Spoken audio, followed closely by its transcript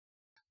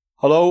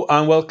Hello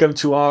and welcome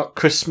to our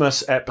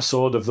Christmas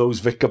episode of Those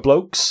Vicar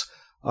Blokes.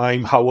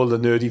 I'm Howell the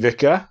Nerdy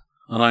Vicar.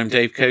 And I'm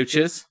Dave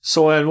Coaches.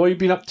 So, what have you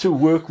been up to?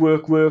 Work,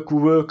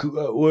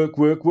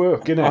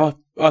 innit?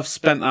 I've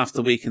spent half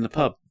the week in the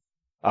pub.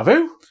 Have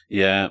you?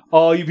 Yeah.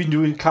 Oh, you've been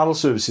doing carol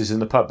services in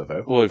the pub, have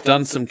you? Well, we've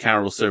done some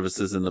carol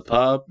services in the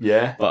pub.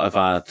 Yeah. But I've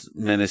had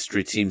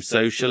ministry team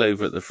social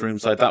over at the Froome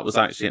side. That was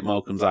actually at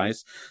Malcolm's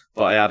house.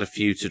 But I had a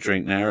few to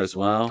drink there as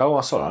well. Oh,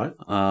 that's all right.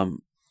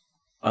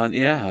 And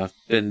yeah, I've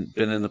been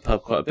in the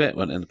pub quite a bit.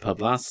 Went in the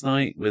pub last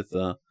night with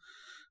a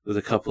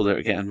couple that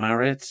are getting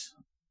married.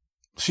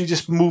 So you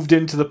just moved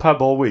into the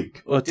pub all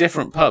week? Well,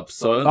 different pubs,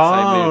 so I wouldn't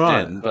say moved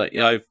in. But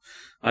yeah,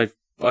 I've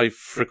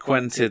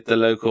frequented the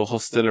local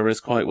hostilleries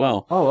quite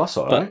well. Oh, that's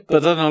all right.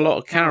 But done a lot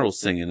of carol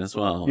singing as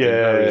well. Yeah, in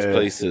various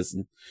places,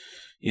 and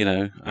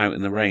out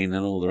in the rain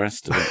and all the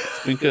rest of it.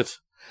 It's been good.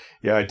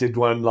 Yeah, I did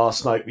one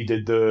last night. We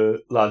did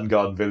the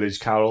Landguard Village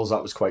carols.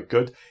 That was quite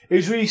good. It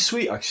was really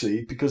sweet,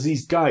 actually, because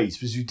these guys,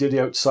 because we did it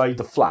outside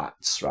the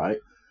flats, right?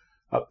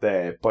 Up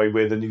there by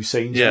where the new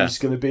Sainsbury's is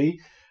going to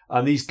be.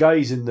 And these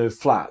guys in the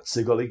flats,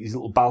 they've got like these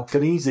little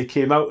balconies. They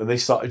came out and they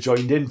started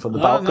joined in from the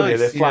balcony of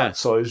their flat.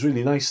 So it was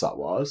really nice, that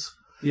was.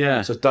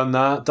 Yeah. So I've done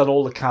that, done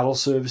all the carol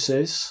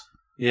services.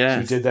 Yeah. So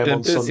we did them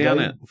on Sunday.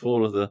 Isn't it, for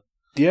all of the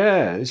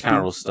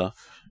carol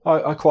stuff.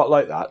 I quite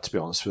like that, to be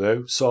honest with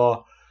you.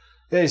 So,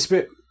 yeah, it's a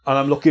bit... And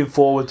I'm looking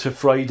forward to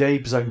Friday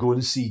because I'm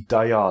going to see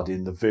Die Hard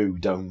in the View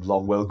down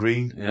Longwell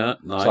Green. Yeah,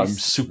 nice. So I'm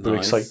super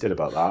excited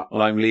about that.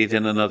 Well, I'm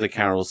leading another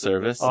carol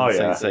service at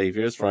St.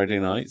 Saviour's Friday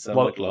night, 7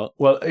 o'clock.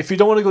 Well, if you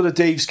don't want to go to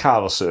Dave's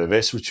carol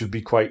service, which would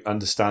be quite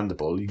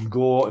understandable, you can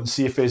go and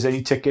see if there's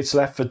any tickets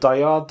left for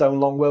Die Hard down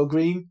Longwell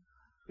Green.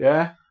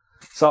 Yeah?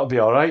 So that'll be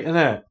all right, isn't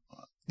it?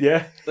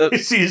 Yeah? You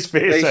see his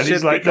face and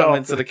he's like, no. They should be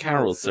coming to the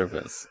carol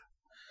service.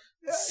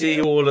 See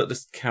you all at the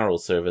carol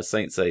service,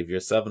 St.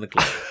 Saviour's, 7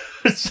 o'clock.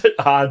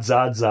 ads.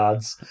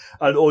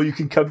 And you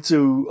can come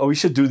to... we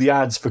should do the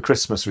ads for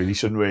Christmas, really,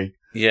 shouldn't we?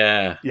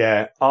 Yeah.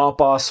 Yeah.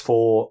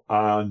 4:30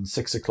 and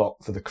 6 o'clock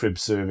for the crib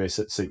service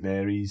at St.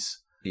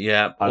 Mary's.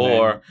 Yeah.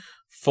 Or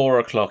 4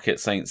 o'clock at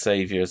St.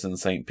 Saviour's and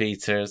St.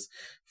 Peter's.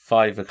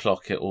 5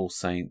 o'clock at All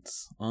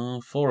Saints.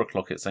 4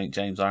 o'clock at St.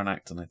 James Iron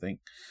Acton, I think.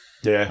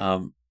 Yeah.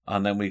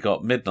 And then we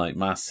got midnight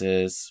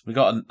masses. We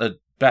got a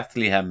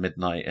Bethlehem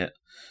midnight at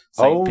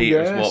St.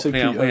 Peter's,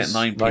 Watley, aren't we, at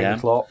 9 p.m. 9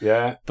 o'clock,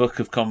 yeah. Book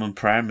of Common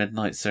Prayer,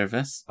 midnight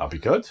service. That'd be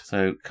good.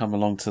 So come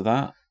along to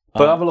that.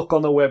 But have a look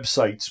on the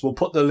websites. We'll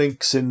put the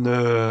links in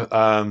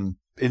the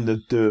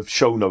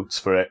show notes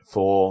for it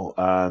for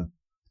our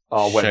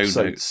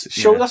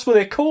websites. That's what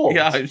they're called.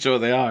 Yeah, I'm sure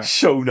they are.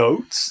 Show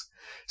notes.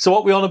 So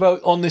what are we on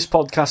about on this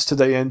podcast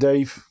today,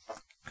 Dave?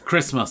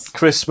 Christmas.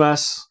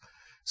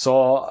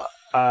 So...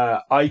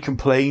 I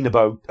complain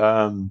about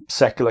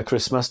secular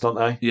Christmas, don't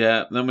I?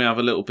 Yeah, then we have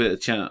a little bit of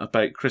chat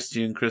about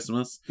Christian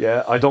Christmas.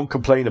 Yeah, I don't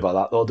complain about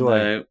that though, do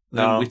I? No.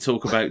 Then we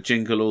talk about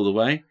Jingle All the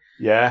Way.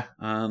 Yeah.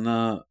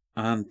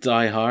 And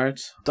Die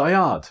Hard. Die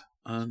Hard.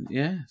 And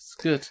yeah, it's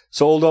good.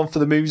 So hold on for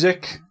the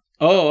music.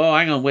 Oh,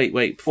 hang on, wait,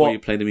 before you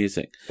play the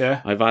music.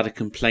 Yeah. I've had a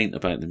complaint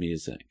about the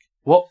music.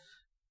 What?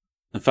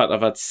 In fact,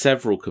 I've had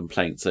several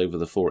complaints over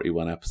the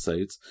 41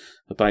 episodes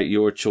about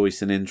your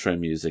choice in intro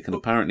music, and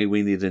apparently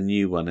we need a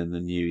new one in the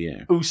new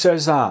year. Who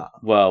says that?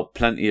 Well,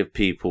 plenty of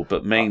people,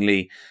 but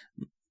mainly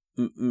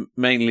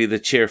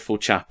the cheerful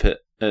chap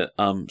at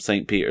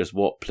St. Peter's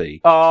Watley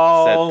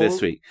said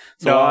this week.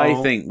 So I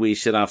think we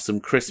should have some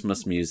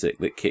Christmas music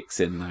that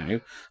kicks in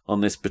now on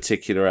this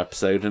particular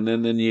episode, and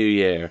in the new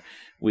year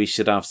we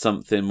should have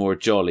something more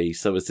jolly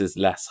so it is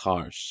less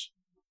harsh.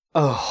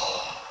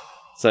 Oh.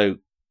 So...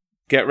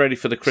 get ready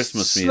for the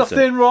Christmas music. There's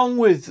nothing wrong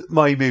with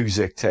my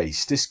music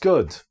taste. It's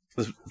good.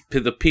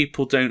 The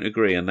people don't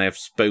agree and they have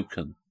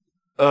spoken.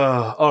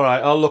 All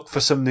right, I'll look for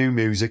some new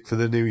music for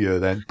the new year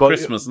then. But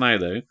Christmas now,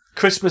 though.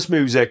 Christmas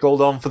music.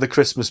 Hold on for the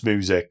Christmas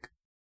music.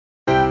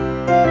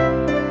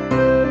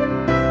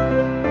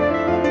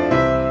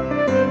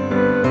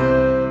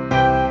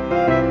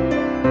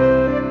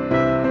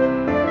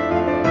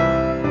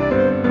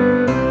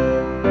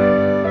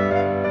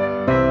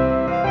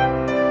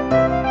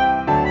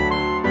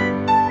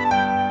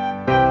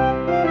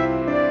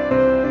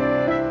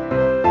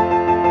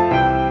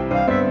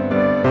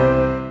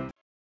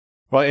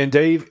 Right, and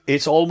Dave,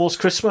 it's almost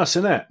Christmas,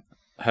 isn't it?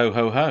 Ho,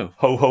 ho, ho.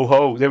 Ho, ho,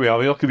 ho. There we are.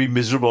 We're not going to be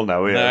miserable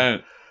now,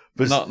 No,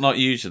 not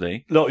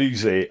usually. Not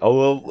usually.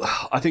 Oh,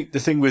 well, I think the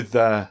thing with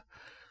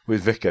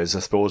Vicars,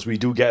 I suppose, we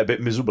do get a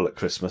bit miserable at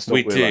Christmas, don't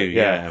we? We do,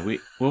 yeah. We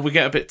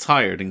get a bit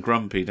tired and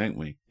grumpy, don't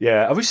we?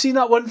 Yeah. Have you seen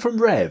that one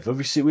from Rev?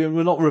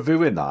 We're not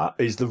reviewing that.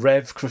 Is the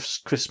Rev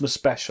Christmas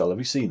special? Have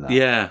you seen that?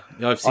 Yeah,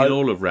 I've seen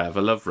all of Rev.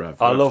 I love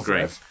Rev. I love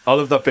Rev. I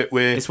love that bit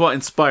where... It's what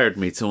inspired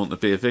me to want to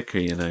be a vicar,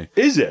 you know.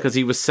 Is it? Because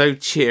he was so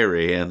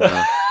cheery and...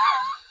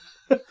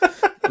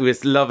 he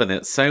was loving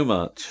it so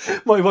much.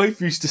 My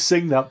wife used to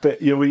sing that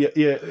bit,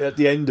 at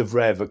the end of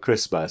Rev at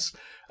Christmas...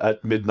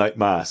 At midnight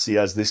mass, he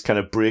has this kind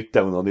of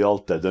breakdown on the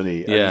altar, doesn't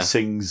he? And he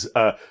sings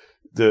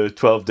the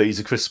 12 Days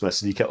of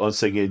Christmas, and he kept on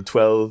singing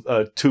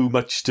 12, too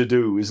much to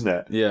do, isn't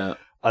it? Yeah.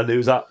 And there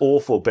was that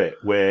awful bit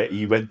where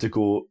he went to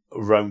go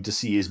around to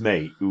see his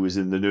mate who was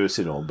in the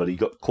nursing home, but he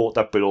got caught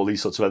up with all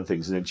these sorts of other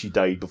things, and then she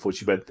died before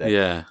she went there.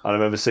 Yeah. And I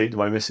remember saying to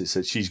my missus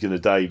that she's going to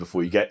die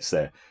before he gets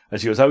there. And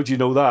she goes, how do you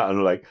know that? And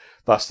I'm like,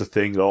 that's the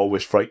thing that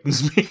always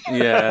frightens me.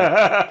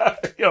 Yeah.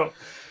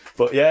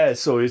 But yeah,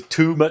 so it's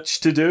too much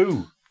to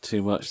do.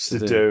 Too much to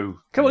do.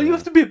 Come on, you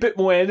have to be a bit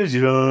more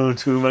energy. Oh,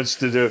 too much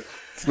to do.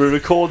 We're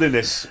recording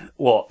this,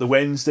 the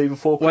Wednesday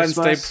before Christmas?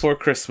 Wednesday before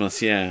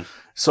Christmas, yeah.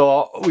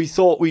 So we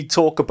thought we'd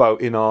talk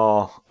about in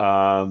our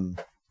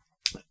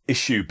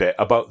issue bit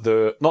about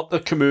not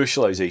the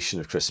commercialisation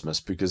of Christmas,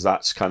 because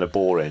that's kind of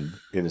boring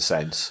in a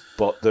sense,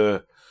 but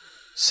the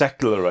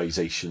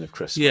secularisation of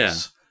Christmas. Yeah.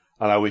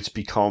 And how it's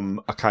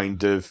become a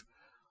kind of,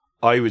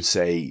 I would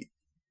say,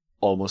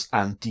 almost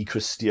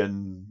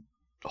anti-Christian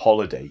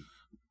holiday.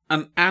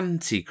 An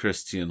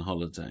anti-Christian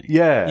holiday.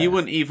 Yeah. You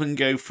wouldn't even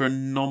go for a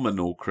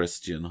nominal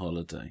Christian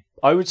holiday.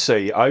 I would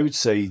say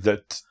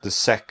that the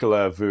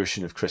secular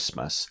version of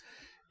Christmas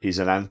is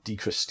an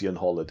anti-Christian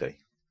holiday.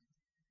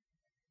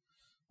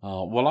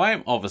 Oh, well,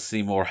 I'm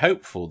obviously more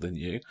hopeful than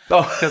you,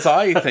 because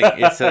I think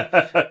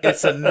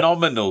it's a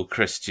nominal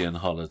Christian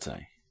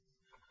holiday.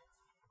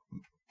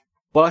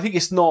 Well, I think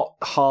it's not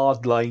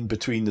hard line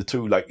between the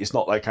two. Like, it's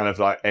not like kind of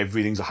like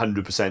everything's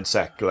 100%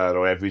 secular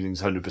or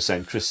everything's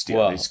 100% Christian.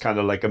 Well, it's kind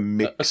of like a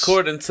mix.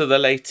 According to the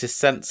latest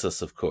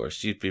census, of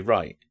course, you'd be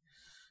right.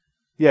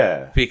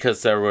 Yeah.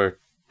 Because there were,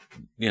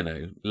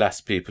 less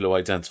people who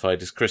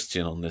identified as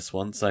Christian on this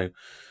one. So,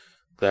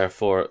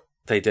 therefore,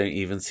 they don't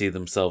even see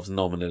themselves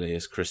nominally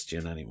as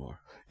Christian anymore.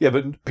 Yeah,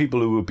 but people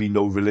who would be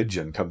no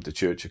religion come to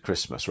church at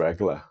Christmas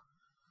regular.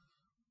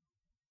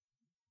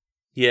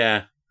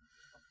 Yeah.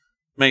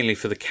 Mainly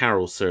for the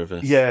carol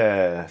service.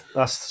 Yeah,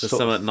 there's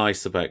something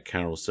nice about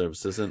carol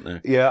services, isn't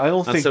there? Yeah, I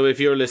don't think. And so,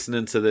 if you're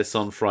listening to this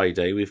on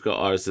Friday, we've got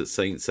ours at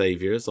St.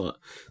 Saviour's at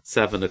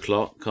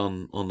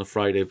 7:00 on the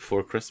Friday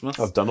before Christmas.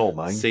 I've done all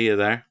mine. See you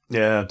there.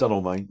 Yeah, I've done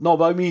all mine. No,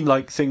 but I mean,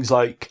 like things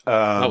like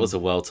that was a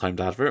well-timed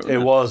advert. It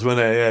was when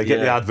I get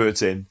the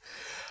adverts in.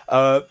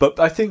 But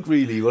I think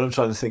really what I'm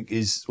trying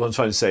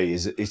to say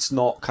is it's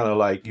not kind of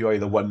like you're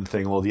either one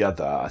thing or the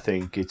other. I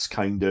think it's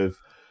kind of.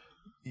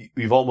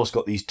 We've almost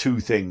got these two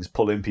things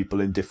pulling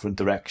people in different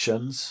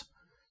directions.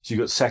 So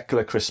you've got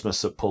secular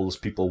Christmas that pulls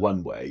people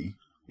one way,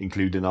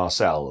 including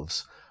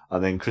ourselves,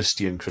 and then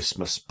Christian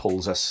Christmas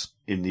pulls us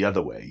in the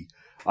other way.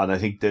 And I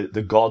think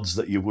the gods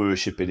that you're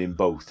worshipping in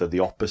both are the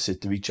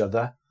opposite of each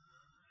other.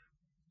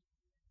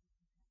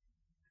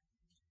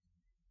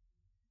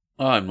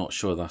 I'm not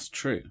sure that's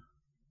true.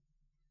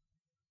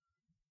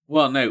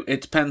 Well, no,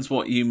 it depends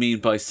what you mean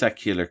by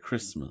secular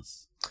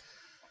Christmas.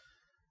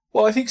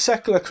 Well, I think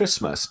secular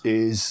Christmas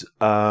is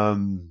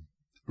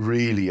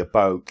really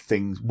about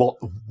things. What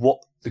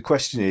the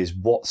question is?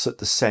 What's at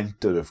the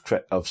centre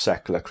of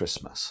secular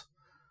Christmas?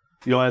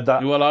 You know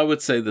that. Well, I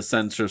would say the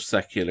centre of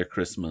secular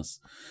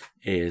Christmas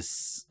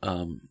is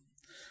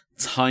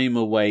time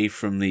away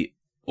from the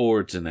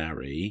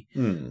ordinary,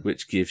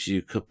 which gives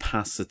you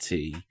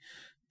capacity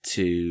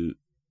to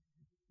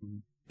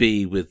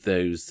be with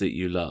those that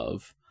you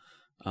love,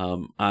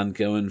 and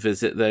go and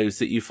visit those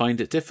that you find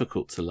it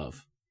difficult to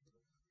love.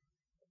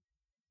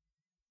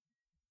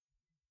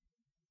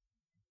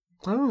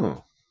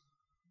 Oh.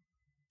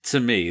 To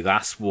me,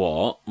 that's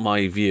what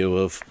my view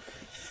of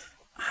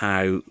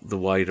how the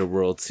wider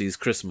world sees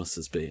Christmas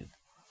as being.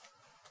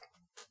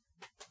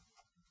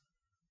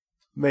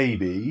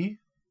 Maybe.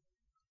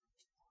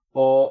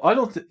 Or, I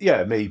don't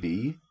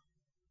maybe.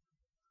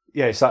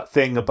 Yeah, it's that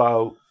thing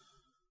about...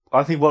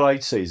 I think what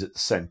I'd say is at the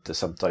centre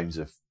sometimes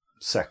of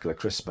secular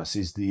Christmas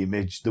is the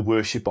image, the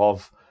worship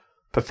of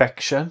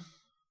perfection.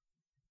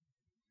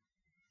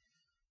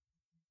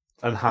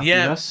 And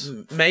happiness.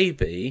 Yeah,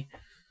 maybe.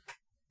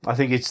 I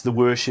think it's the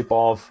worship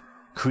of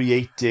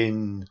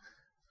creating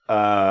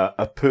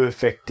a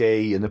perfect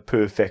day and a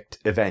perfect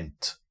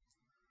event.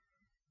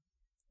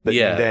 But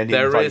yeah,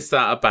 there is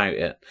that about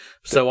it.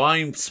 So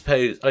I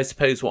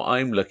suppose what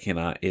I'm looking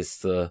at is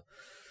the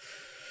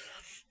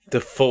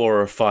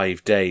 4 or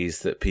 5 days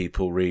that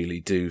people really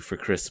do for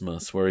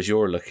Christmas, whereas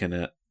you're looking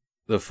at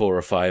the 4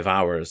 or 5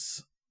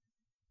 hours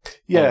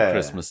on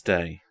Christmas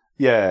Day.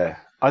 Yeah,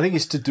 I think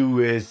it's to do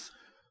with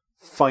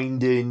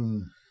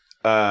finding,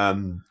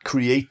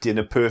 creating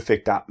a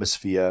perfect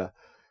atmosphere,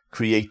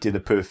 creating a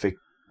perfect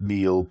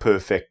meal,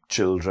 perfect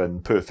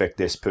children, perfect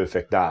this,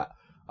 perfect that.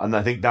 And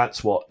I think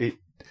that's what it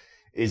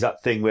is,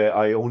 that thing where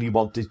I only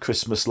wanted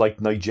Christmas like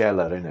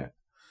Nigella, innit?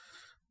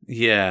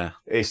 Yeah.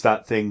 It's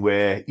that thing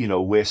where,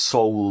 we're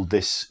sold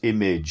this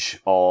image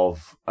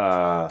of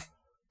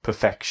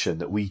perfection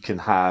that we can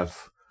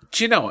have.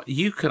 Do you know what?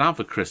 You could have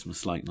a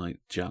Christmas like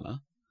Nigella.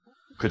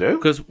 Could do?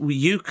 Because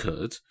you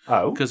could.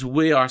 Oh. Because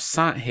we are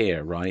sat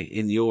here, right,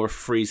 in your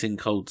freezing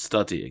cold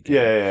study again.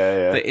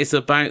 Yeah. That is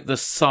about the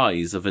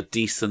size of a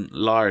decent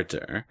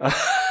larder.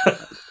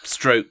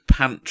 stroke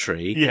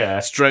pantry,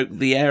 stroke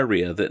the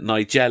area that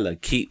Nigella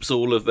keeps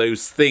all of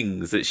those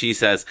things that she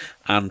says,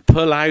 and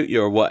pull out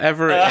your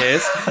whatever it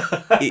is.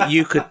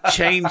 You could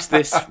change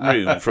this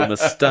room from a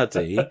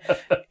study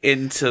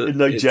into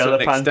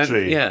Nigella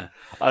pantry. Yeah.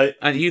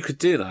 And you could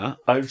do that.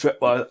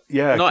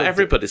 Not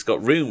everybody's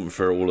got room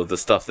for all of the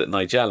stuff that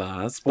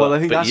Nigella has. But, I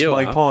think that's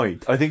my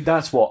point. I think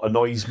that's what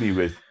annoys me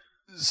with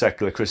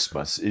secular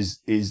Christmas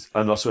is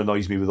and also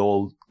annoys me with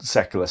all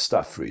secular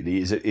stuff.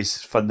 Really, is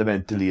it's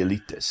fundamentally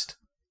elitist.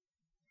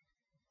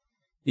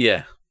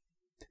 Yeah,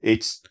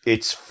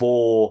 it's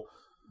for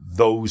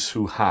those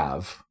who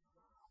have,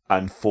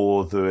 and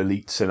for the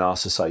elites in our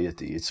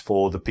society. It's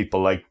for the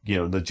people like,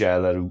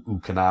 Nigella who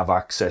can have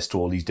access to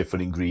all these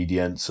different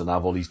ingredients and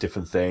have all these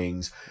different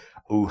things,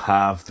 who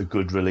have the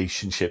good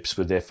relationships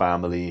with their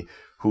family,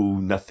 who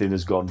nothing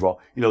has gone wrong.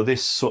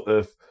 This sort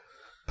of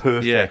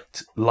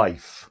perfect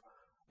life.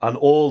 And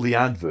all the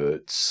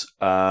adverts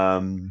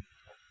kind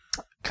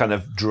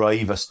of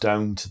drive us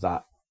down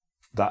to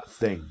that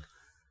thing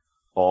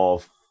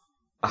of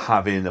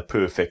having a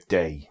perfect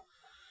day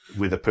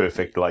with a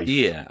perfect life.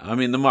 Yeah, I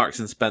mean, the Marks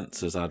and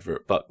Spencer's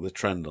advert bucked the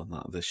trend on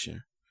that this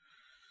year.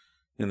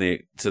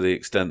 To the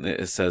extent that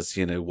it says,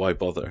 why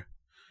bother?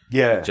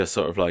 Yeah. It just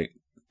sort of like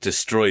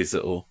destroys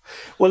it all.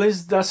 Well,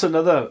 that's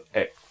another...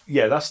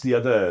 that's the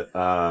other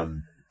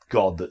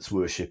god that's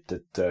worshipped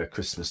at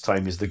Christmas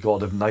time, is the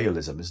god of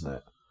nihilism, isn't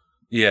it?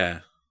 Yeah.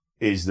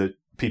 Is that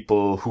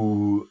people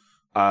who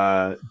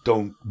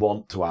don't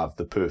want to have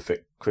the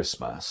perfect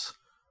Christmas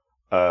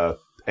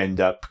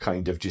end up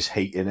kind of just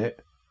hating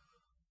it.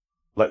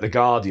 Like The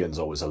Guardian's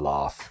always a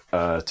laugh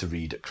to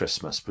read at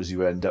Christmas, because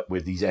you end up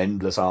with these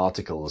endless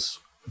articles,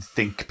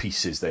 think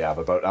pieces they have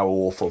about how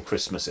awful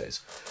Christmas is,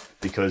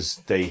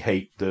 because they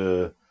hate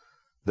the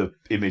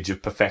image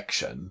of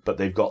perfection, but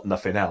they've got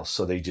nothing else,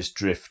 so they just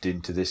drift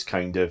into this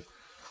kind of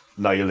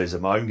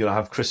nihilism. I'm going to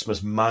have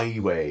Christmas my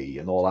way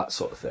and all that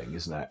sort of thing,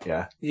 isn't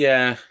it?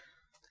 Yeah.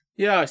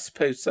 Yeah, I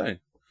suppose so.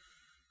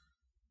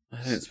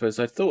 I don't suppose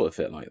I'd thought of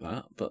it like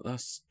that, but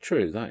that's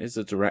true. That is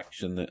a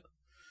direction that...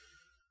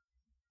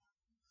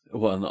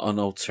 Well, an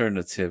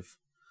alternative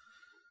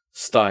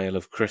style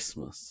of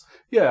Christmas.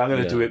 Yeah, I'm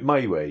going to do it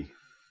my way.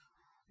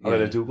 I'm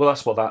going to do... Well,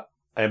 that's what that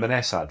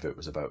M&S advert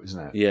was about,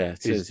 isn't it? Yeah,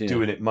 it is.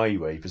 Doing it my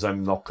way, because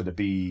I'm not going to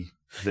be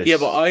this. Yeah,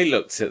 but I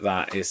looked at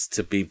that as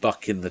to be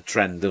bucking the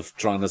trend of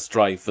trying to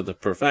strive for the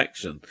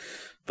perfection.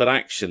 But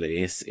actually,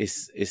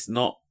 it's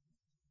not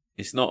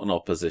an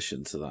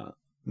opposition to that.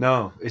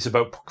 No, it's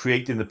about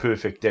creating the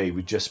perfect day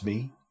with just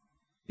me.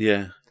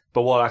 Yeah.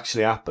 But what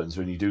actually happens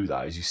when you do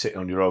that is you sit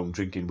on your own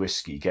drinking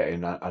whiskey,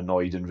 getting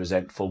annoyed and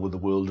resentful with the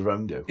world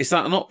around you. Is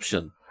that an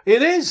option?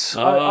 It is.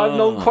 I've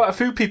known quite a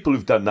few people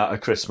who've done that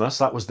at Christmas.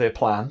 That was their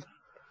plan.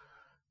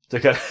 To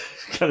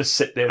kind of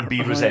sit there and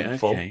be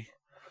resentful. Okay.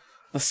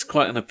 That's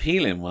quite an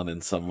appealing one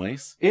in some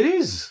ways. It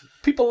is.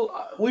 People,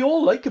 we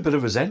all like a bit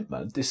of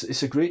resentment.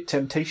 It's a great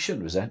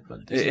temptation,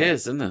 resentment.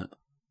 Isn't it?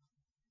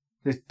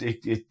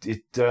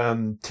 It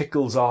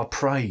tickles our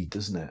pride,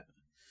 doesn't it?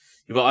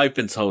 Yeah, but I've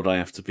been told I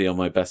have to be on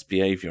my best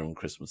behaviour on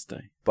Christmas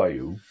Day. By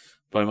who?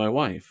 By my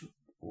wife.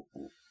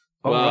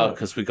 Well,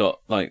 because we got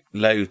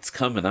loads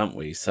coming, haven't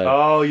we?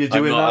 So you're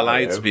doing I'm not that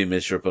allowed now? to be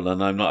miserable,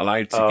 and I'm not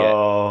allowed to get.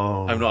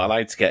 I'm not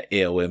allowed to get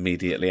ill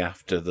immediately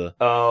after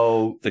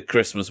the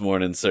Christmas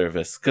morning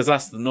service, because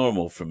that's the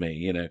normal for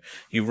me.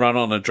 You run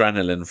on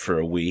adrenaline for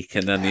a week,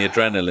 and then the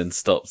adrenaline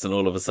stops, and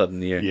all of a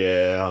sudden you're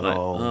I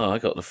know. I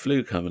got the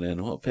flu coming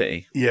in. What a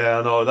pity. Yeah,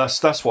 I know.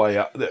 That's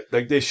why.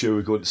 Like this year,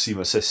 we're going to see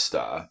my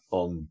sister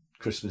on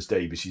Christmas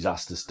Day, but she's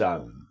asked us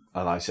down,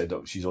 and I said,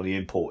 she's only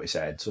in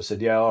Portishead, so I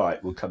said, yeah, all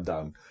right, we'll come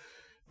down.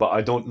 But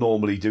I don't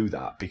normally do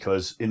that,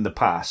 because in the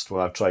past,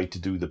 when I've tried to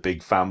do the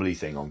big family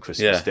thing on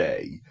Christmas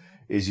Day,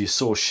 is you're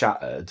so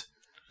shattered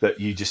that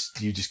you just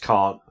you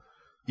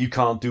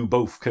can't do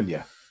both, can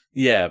you?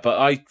 Yeah, but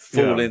I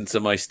fall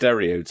into my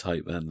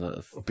stereotype then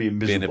of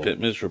being a bit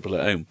miserable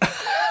at home.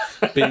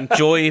 Being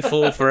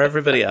joyful for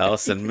everybody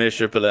else and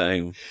miserable at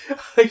home.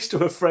 I used to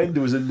have a friend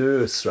who was a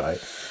nurse, right?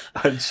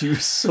 And she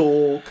was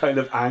so kind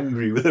of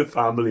angry with her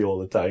family all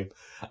the time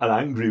and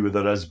angry with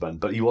her husband,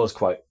 but he was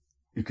quite...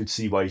 You could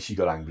see why she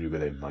got angry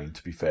with him,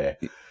 to be fair,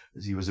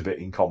 as he was a bit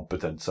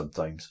incompetent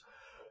sometimes.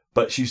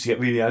 But she used to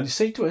get really angry.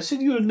 Say to her, I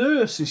said, you're a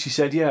nurse. And she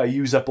said, yeah, I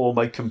use up all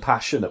my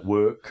compassion at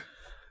work.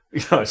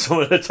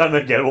 So by the time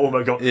I get home,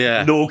 I got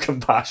no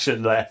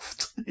compassion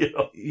left.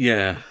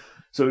 Yeah.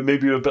 So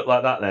maybe you're a bit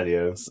like that then,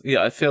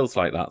 Yeah, it feels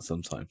like that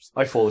sometimes.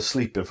 I fall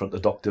asleep in front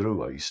of Doctor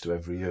Who, I used to,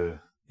 every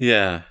year.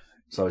 Yeah.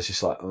 So I was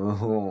just like,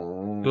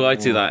 oh. Well, I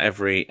do that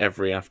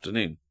every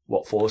afternoon.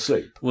 What, fall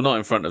asleep? Well, not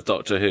in front of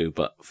Doctor Who,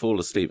 but fall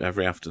asleep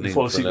every afternoon. You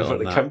fall asleep in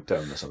front of the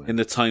countdown or something? In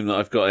the time that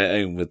I've got at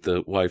home with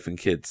the wife and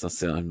kids,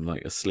 that's it, I'm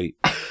asleep.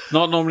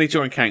 Not normally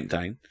during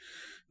countdown.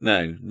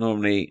 No,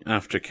 normally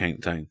after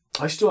countdown.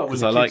 I still have with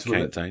the kids. Because I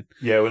like countdown.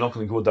 Yeah, we're not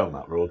going to go down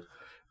that road.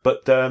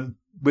 But I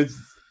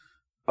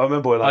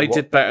remember when I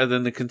did better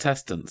than the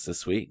contestants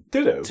this week.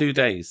 Did you? 2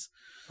 days.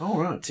 Oh,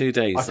 right. 2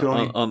 days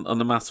on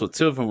the maths.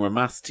 Two of them were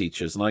maths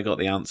teachers, and I got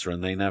the answer,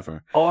 and they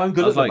never. Oh, I'm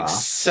good at the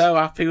maths. So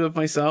happy with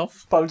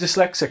myself. But I'm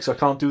dyslexic, so I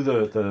can't do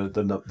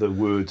the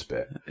words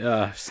bit.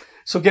 Yeah.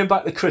 So getting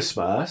back to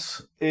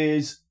Christmas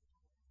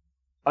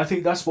I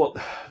think that's what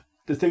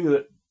the thing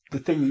that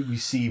we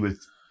see with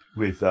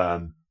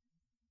the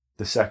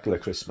secular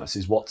Christmas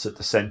is what's at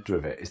the centre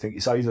of it. I think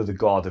it's either the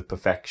God of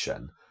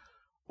perfection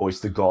or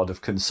it's the God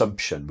of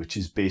consumption, which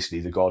is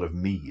basically the God of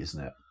me,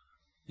 isn't it?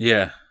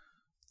 Yeah.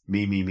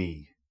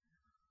 Me.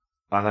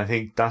 And I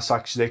think that's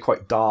actually, they're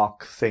quite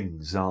dark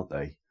things, aren't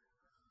they?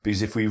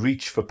 Because if we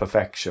reach for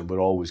perfection,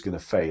 we're always going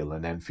to fail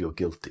and then feel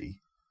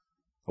guilty.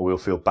 Or we'll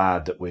feel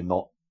bad that we're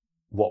not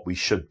what we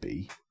should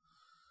be.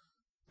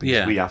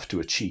 Because we have to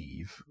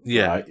achieve.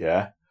 Yeah. Right?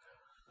 Yeah.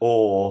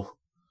 Or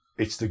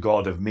it's the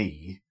God of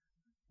me,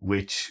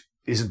 which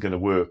isn't going to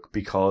work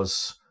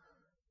because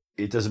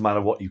it doesn't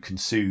matter what you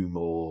consume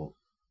or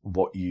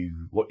what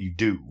you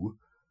do.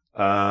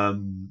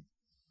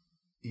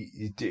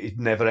 It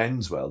never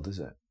ends well, does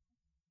it?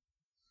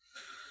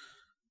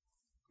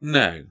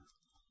 No,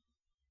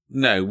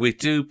 we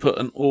do put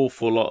an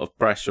awful lot of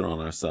pressure on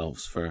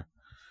ourselves for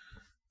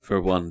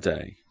one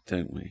day,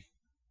 don't we?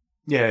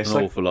 Yeah, it's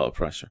an awful lot of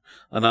pressure,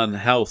 an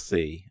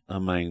unhealthy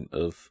amount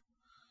of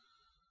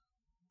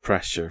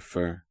pressure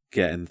for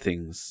getting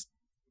things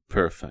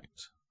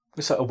perfect.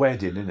 It's like a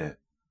wedding, isn't it?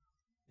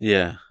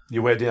 Yeah.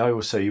 Your wedding, I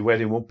always say, your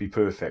wedding won't be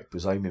perfect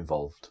because I'm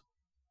involved.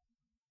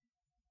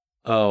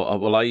 Oh,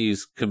 well, I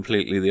use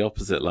completely the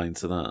opposite line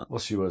to that.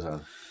 What's yours,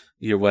 Alan?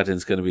 Your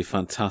wedding's going to be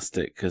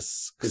fantastic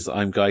because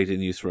I'm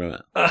guiding you through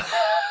it.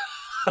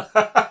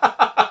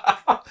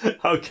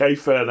 Okay,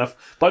 fair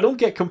enough. But I don't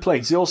get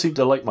complaints. They all seem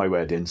to like my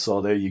wedding,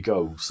 so there you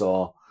go.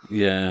 So,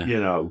 yeah. You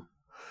know.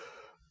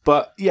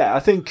 But, yeah, I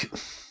think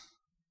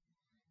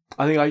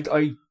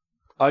I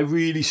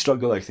really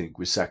struggle, I think,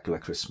 with secular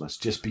Christmas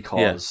just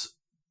because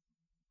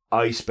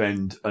I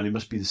spend, and it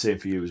must be the same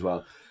for you as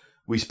well,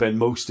 we spend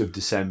most of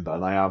December,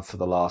 and I have for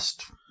the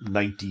last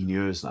 19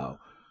 years now,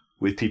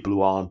 with people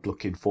who aren't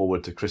looking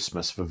forward to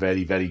Christmas for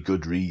very, very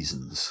good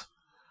reasons.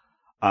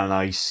 And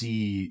I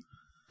see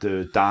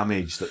the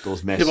damage that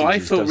those messages do. Yeah, but I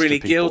feel really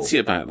guilty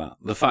about that.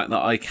 The fact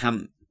that I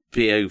can't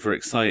be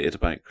overexcited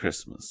about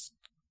Christmas.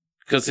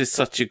 Because it's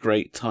such a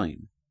great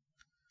time.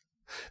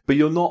 But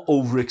you're not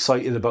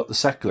overexcited about the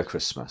secular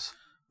Christmas.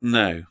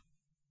 No.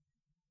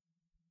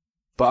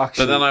 But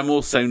then I'm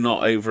also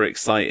not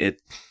overexcited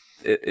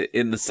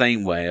in the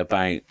same way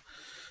about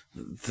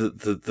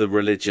the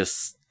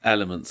religious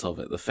elements of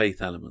it, the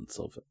faith elements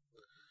of it.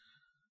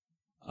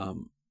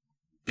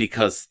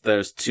 Because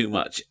there's too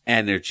much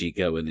energy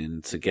going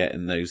into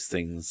getting those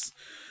things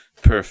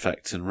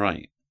perfect and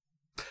right.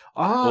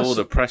 All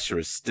the pressure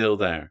is still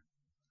there.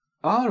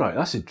 All right,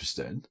 that's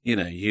interesting. You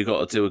know, you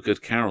got to do a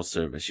good carol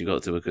service. You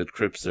got to do a good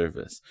crib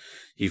service.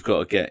 You've got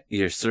to get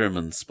your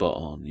sermon spot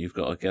on. You've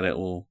got to get it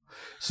all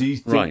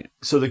right.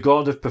 So the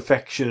God of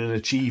perfection and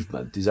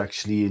achievement is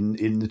actually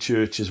in the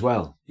church as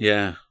well?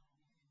 Yeah.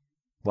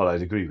 Well,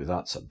 I'd agree with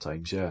that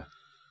sometimes, yeah.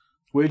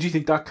 Where do you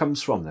think that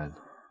comes from then?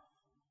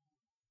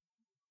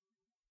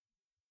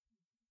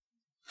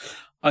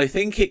 I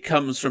think it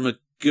comes from a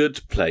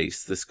good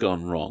place that's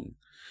gone wrong.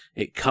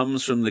 It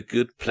comes from the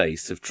good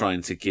place of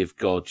trying to give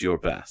God your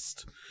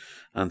best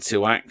and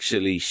to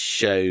actually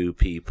show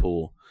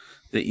people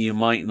that you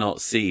might not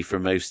see for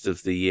most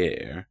of the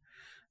year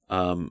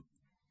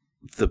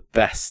the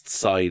best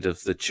side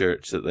of the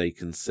church that they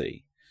can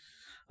see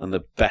and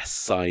the best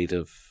side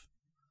of...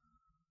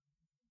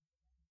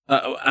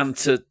 and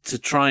to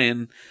try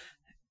and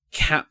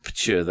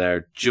capture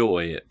their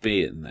joy at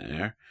being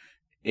there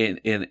in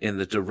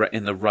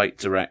the right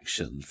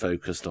direction,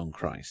 focused on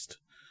Christ.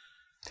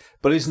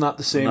 But isn't that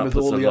the same with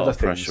all the other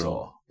things?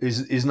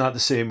 Isn't that the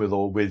same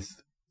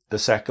with the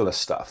secular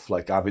stuff,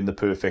 like having the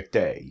perfect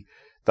day?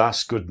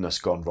 That's goodness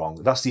gone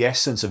wrong. That's the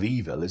essence of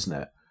evil, isn't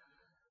it?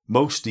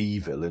 Most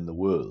evil in the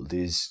world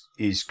is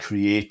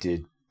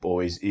created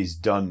or is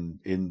done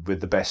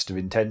with the best of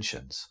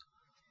intentions.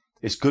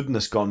 It's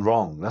goodness gone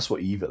wrong. That's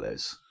what evil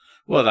is.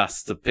 Well,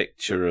 that's the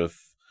picture of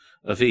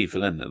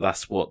evil, isn't it?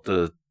 That's what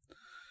the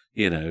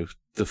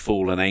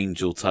fallen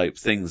angel type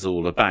thing's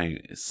all about.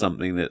 It's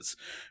something that's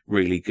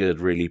really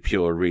good, really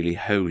pure, really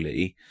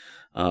holy,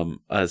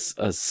 has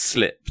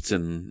slipped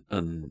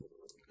and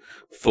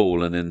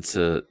fallen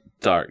into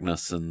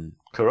darkness and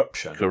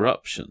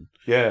corruption.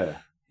 Yeah.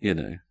 You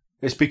know.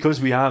 It's because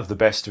we have the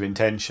best of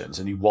intentions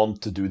and you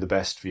want to do the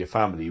best for your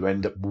family. You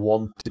end up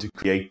wanting to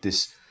create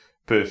this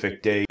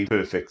perfect day,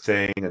 perfect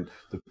thing, and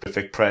the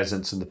perfect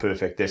presents and the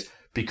perfect this,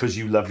 because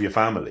you love your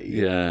family.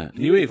 Yeah.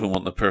 You even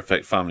want the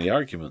perfect family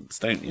arguments,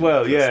 don't you?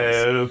 Well,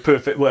 yeah,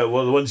 perfect. Well,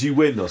 the ones you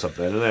win or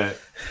something, isn't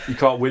it? You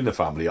can't win the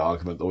family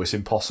argument, though. It's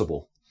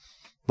impossible.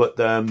 But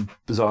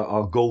because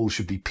our goal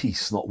should be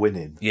peace, not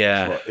winning.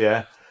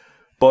 Yeah.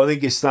 But I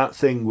think it's that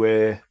thing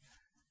where,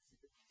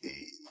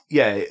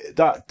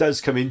 that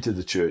does come into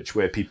the church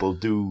where people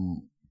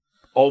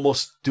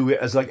almost do it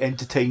as like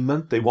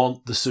entertainment. They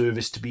want the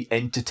service to be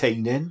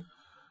entertaining.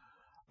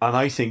 And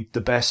I think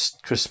the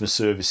best Christmas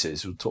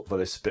services, we'll talk about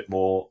this a bit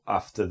more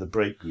after the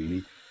break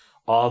really,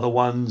 are the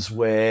ones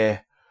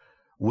where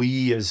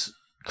we as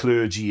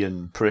clergy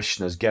and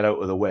parishioners get out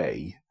of the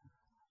way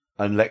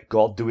and let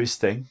God do his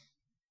thing.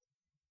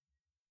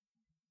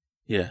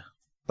 Yeah.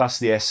 That's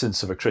the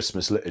essence of a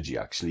Christmas liturgy,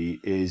 actually,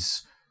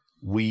 is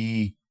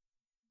we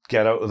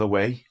get out of the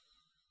way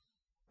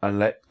and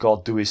let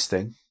God do his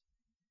thing.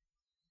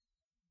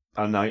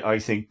 And I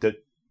think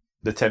that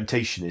the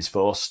temptation is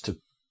for us to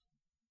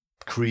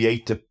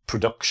create a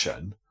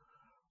production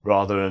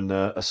rather than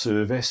a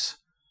service.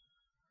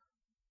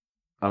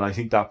 And I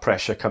think that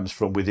pressure comes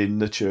from within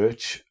the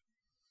church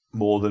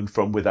more than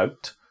from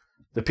without.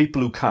 The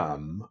people who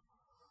come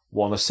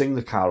want to sing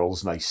the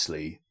carols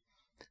nicely,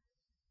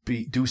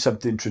 do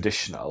something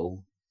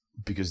traditional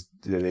because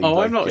they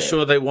I'm not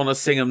sure they want to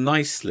sing them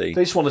nicely.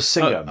 They just want to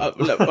sing them.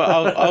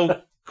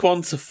 I'll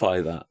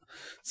quantify that.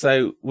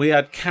 So we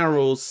had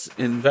carols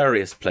in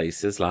various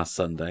places last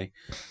Sunday,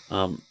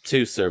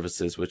 2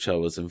 services which I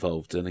was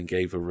involved in and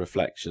gave a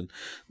reflection.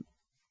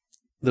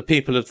 The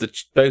people of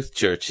both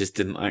churches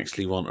didn't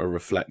actually want a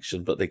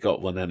reflection, but they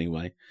got one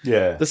anyway.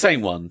 Yeah. The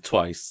same one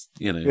twice,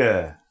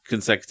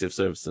 consecutive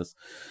services.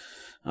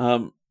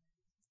 And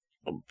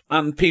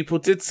people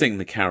did sing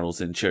the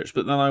carols in church,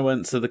 but then I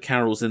went to the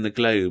carols in the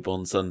Globe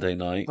on Sunday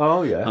night.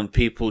 Oh, yeah. And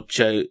people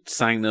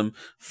sang them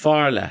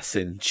far less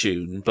in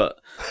tune,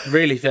 but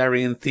really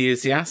very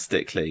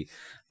enthusiastically.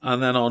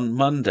 And then on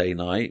Monday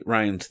night,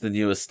 round the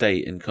new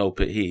estate in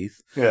Culpit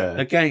Heath,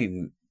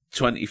 again,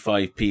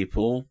 25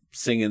 people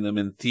singing them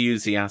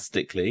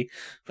enthusiastically,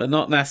 but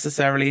not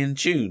necessarily in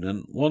tune,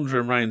 and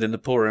wandering around in the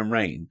pouring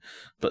rain,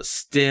 but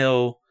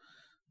still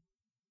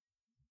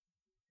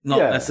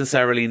not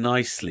necessarily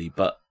nicely,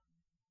 but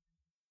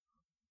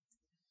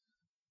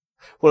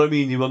well, I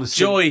mean, you want to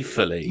sing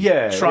joyfully,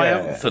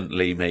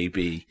 triumphantly,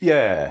 maybe.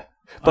 Yeah,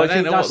 but I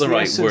don't know what the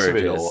right word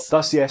is.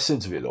 That's the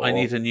essence of it all. I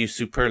need a new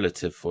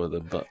superlative for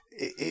them, but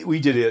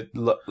we did it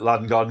at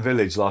Lad and Garden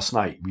Village last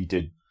night. We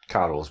did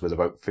carols with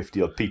about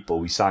 50 odd people.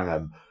 We sang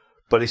them,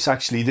 but it's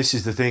actually, this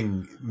is the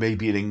thing.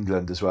 Maybe in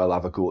England as well.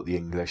 Have a go at the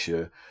English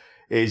here.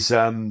 Is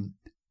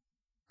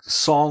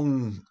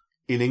song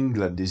in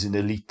England is an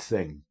elite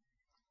thing.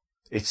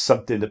 It's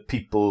something that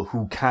people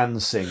who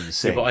can sing.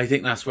 Yeah, but I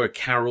think that's where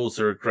carols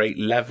are a great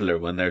leveller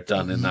when they're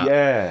done in that.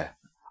 Yeah.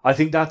 I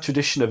think that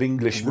tradition of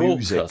English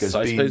music has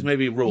been... I suppose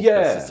maybe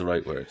raucous is the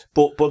right word.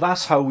 But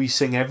that's how we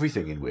sing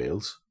everything in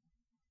Wales.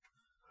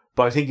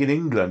 But I think in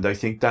England, I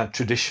think that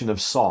tradition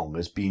of song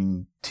has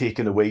been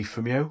taken away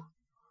from you.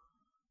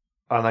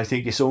 And I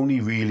think it's only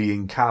really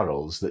in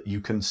carols that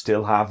you can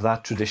still have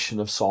that tradition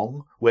of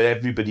song, where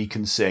everybody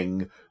can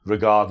sing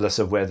regardless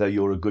of whether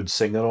you're a good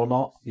singer or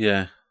not.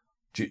 Yeah.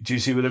 Do you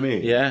see what I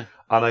mean? Yeah.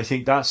 And I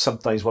think that's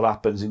sometimes what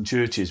happens in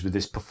churches with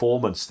this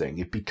performance thing.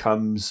 It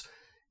becomes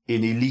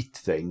an elite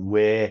thing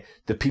where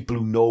the people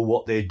who know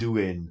what they're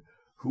doing,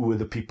 who are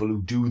the people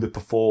who do the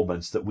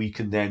performance, that we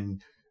can then,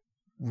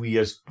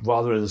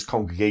 rather than as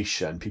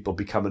congregation, people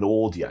become an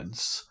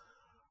audience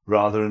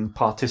rather than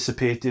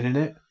participating in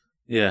it.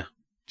 Yeah.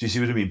 Do you see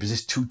what I mean? Because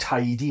it's too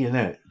tidy, isn't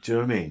it? Do you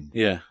know what I mean?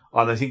 Yeah.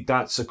 And I think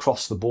that's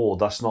across the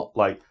board.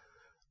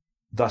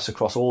 That's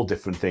across all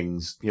different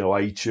things,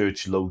 high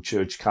church, low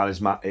church,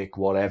 charismatic,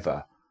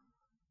 whatever.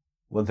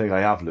 One thing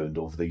I have learned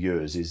over the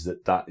years is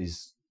that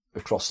is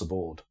across the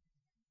board.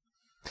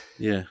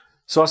 Yeah.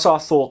 So that's our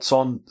thoughts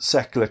on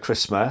secular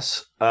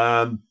Christmas.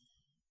 Bit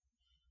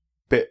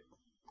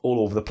all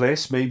over the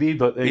place, maybe,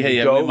 but there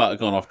you go. We might have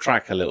gone off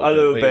track a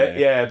little bit.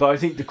 Yeah. But I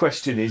think the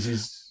question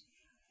is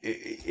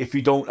if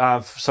you don't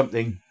have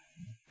something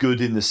good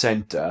in the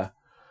centre,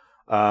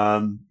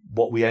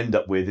 what we end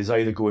up with is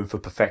either going for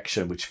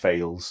perfection, which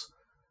fails,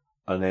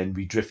 and then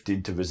we drift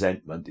into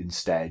resentment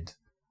instead.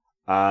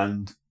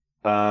 And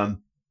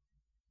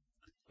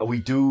we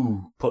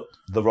do put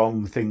the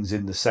wrong things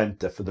in the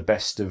centre for the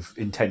best of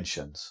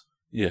intentions.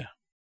 Yeah.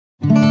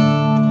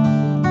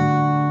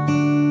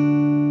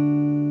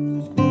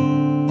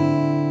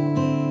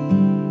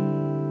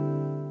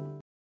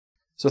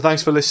 So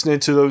thanks for listening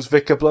to those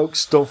Vicar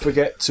Blokes. Don't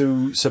forget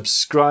to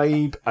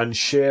subscribe and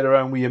share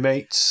around with your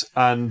mates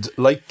and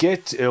like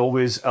it. It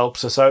always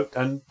helps us out.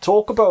 And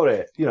talk about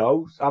it.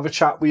 Have a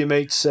chat with your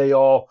mates. Say,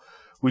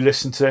 we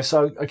listen to this.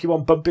 I keep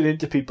on bumping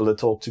into people that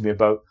talk to me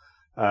about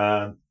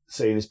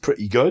saying it's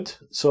pretty good.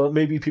 So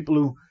maybe people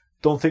who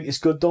don't think it's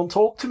good don't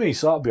talk to me.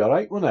 So that'll be all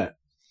right, won't it?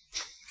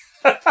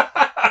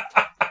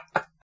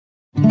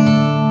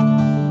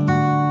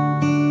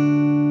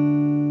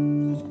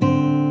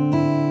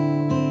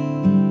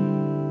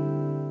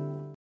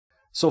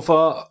 So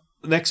for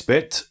the next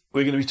bit,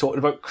 we're going to be talking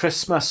about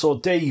Christmas. So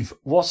Dave,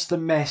 what's the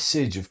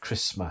message of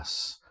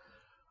Christmas?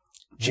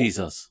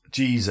 Jesus.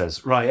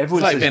 Jesus. Right,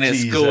 everyone it's says like being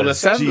Jesus. At school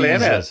assembly,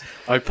 isn't it?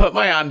 I put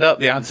my hand up,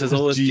 the answer's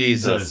always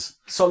Jesus.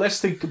 So let's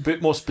think a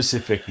bit more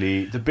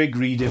specifically. The big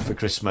reading for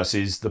Christmas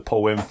is the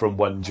poem from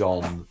 1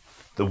 John,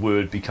 The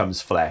Word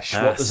Becomes Flesh.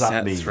 What does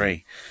that mean?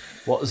 3.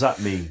 What does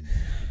that mean?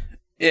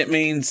 It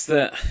means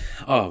that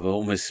I've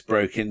almost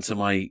broke into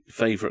my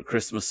favourite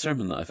Christmas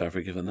sermon that I've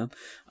ever given. Then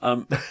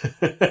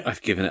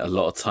I've given it a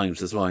lot of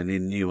times as well. I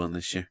need a new one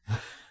this year.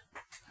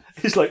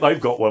 It's like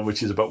I've got one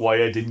which is about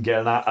why I didn't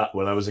get an at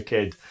when I was a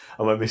kid,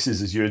 and my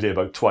missus has heard it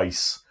about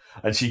twice,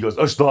 and she goes,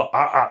 "Oh, it's not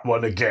at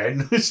one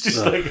again." It's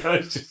just like, I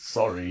was just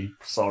sorry,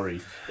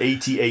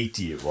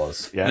 80 it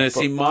was. Yeah. No,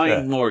 see,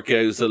 mine more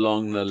goes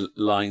along the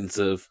lines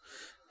of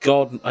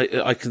God.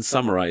 I can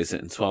summarise it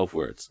in 12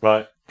 words.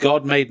 Right.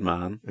 God made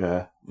man.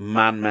 Yeah.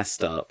 Man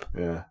messed up.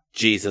 Yeah.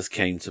 Jesus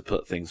came to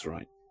put things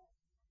right.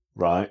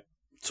 Right.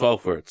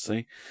 12 words,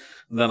 see?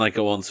 And then I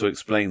go on to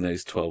explain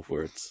those 12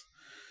 words.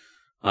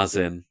 As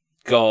in,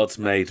 God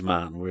made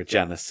man. We're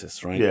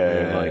Genesis, right?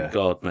 Yeah.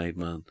 God made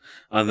man.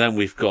 And then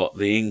we've got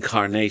the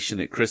incarnation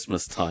at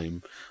Christmas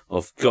time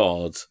of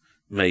God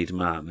made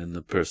man in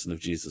the person of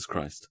Jesus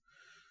Christ.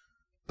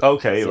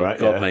 Okay, so right.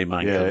 God made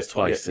man comes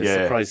twice. It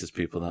surprises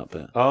people, that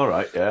bit. All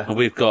right, yeah. And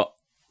we've got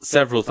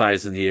several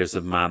thousand years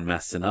of man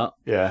messing up.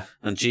 Yeah.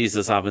 And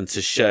Jesus having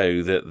to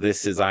show that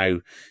this is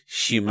how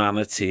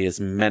humanity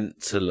is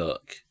meant to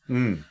look.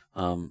 In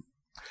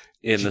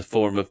the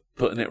form of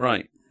putting it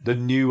right. The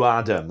new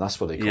Adam,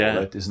 that's what they call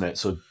it, isn't it?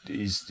 So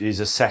he's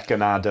a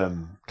second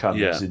Adam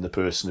comes in the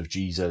person of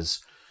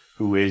Jesus,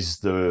 who is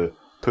the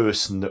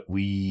person that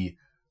we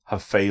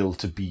have failed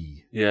to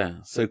be.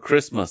 Yeah. So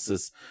Christmas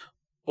is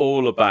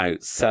all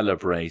about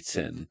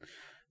celebrating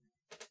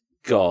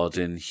God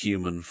in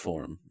human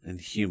form, in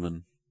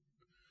human.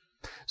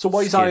 So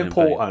why is that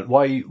important?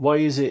 Why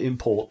is it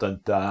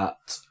important that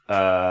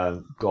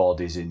God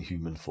is in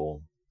human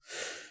form?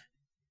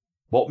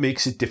 What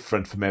makes it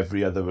different from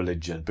every other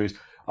religion? Because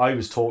I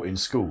was taught in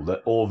school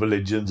that all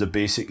religions are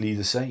basically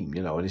the same,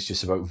 and it's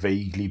just about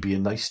vaguely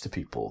being nice to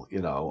people,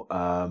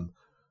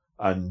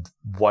 and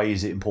why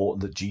is it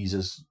important that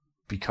Jesus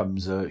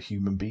becomes a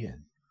human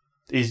being?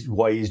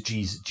 Why is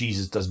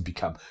Jesus doesn't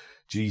become?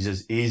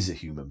 Jesus is a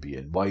human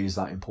being. Why is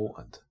that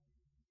important?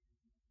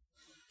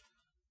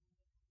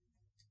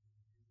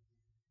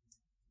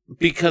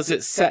 Because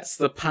it sets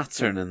the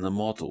pattern and the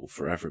model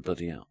for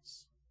everybody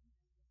else.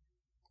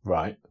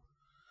 Right.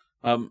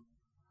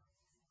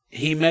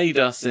 He made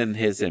us in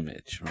his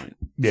image, right?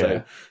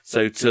 Yeah.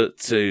 So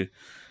to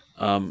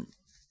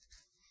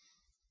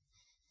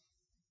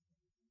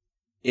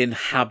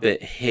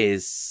inhabit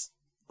his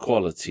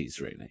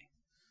qualities, really.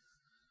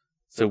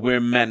 So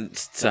we're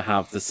meant to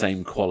have the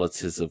same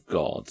qualities of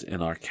God in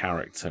our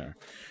character,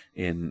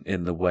 in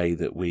the way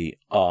that we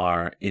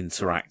are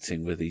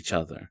interacting with each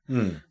other,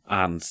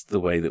 and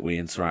the way that we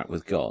interact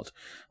with God.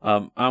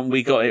 And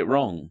we got it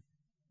wrong.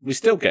 We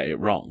still get it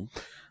wrong.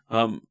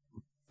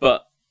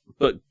 But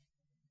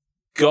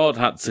God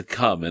had to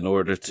come in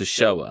order to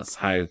show us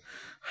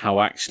how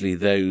actually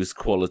those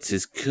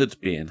qualities could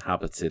be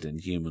inhabited in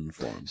human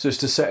form. So it's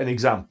to set an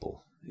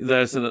example.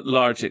 There's a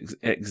large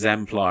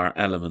exemplar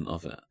element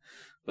of it.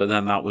 But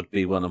then that would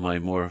be one of my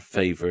more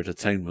favoured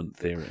atonement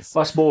theories.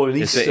 That's more an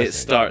Easter thing. It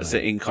starts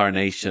at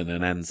incarnation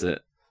and ends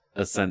at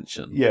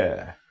ascension.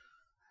 Yeah.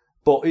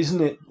 But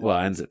isn't it... Well,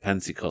 it ends at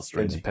Pentecost,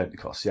 really. Ends at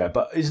Pentecost, yeah.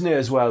 But isn't it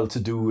as well to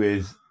do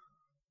with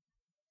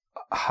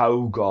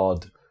how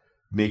God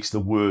makes the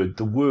word,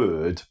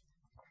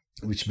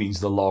 which means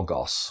the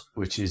logos,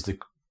 which is the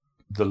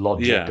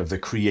logic of the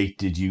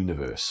created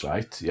universe,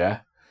 right?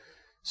 Yeah?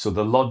 So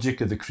the logic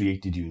of the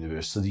created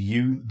universe. So the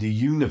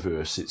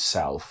universe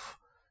itself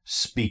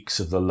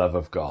speaks of the love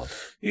of God.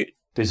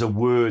 There's a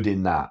word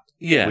in that,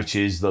 which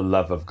is the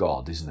love of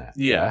God, isn't it?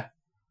 Yeah.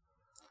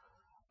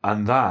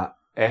 And that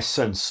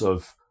essence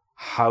of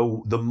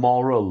how the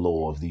moral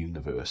law of the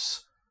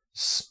universe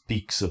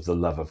speaks of the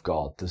love of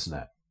God, doesn't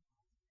it?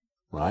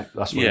 Right?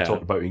 That's what we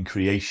talked about in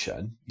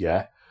creation,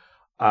 yeah?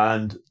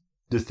 And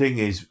the thing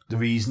is, the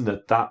reason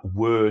that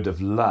word of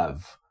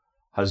love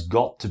has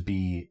got to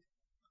be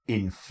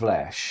in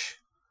flesh,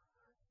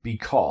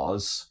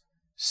 because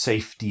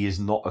safety is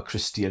not a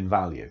Christian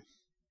value.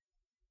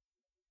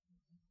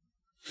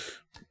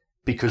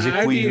 Because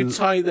how do you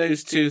tie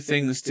those two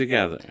things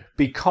together?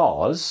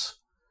 Because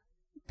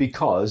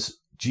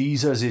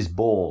Jesus is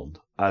born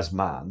as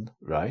man,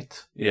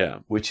 right? Yeah.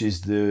 Which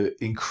is the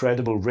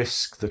incredible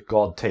risk that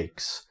God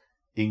takes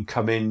in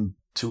coming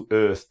to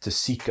earth to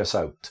seek us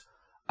out,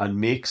 and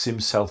makes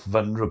himself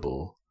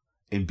vulnerable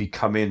in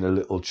becoming a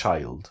little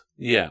child.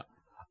 Yeah.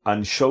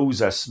 And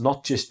shows us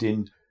not just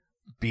in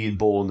being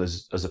born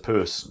as a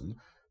person,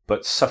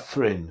 but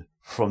suffering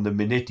from the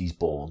minute he's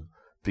born,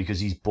 because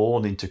he's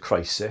born into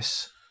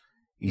crisis.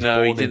 He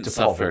didn't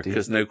suffer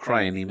because no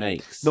crying he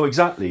makes. No,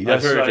 exactly.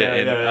 I've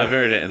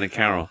heard it in a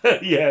carol.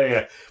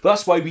 yeah. But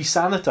that's why we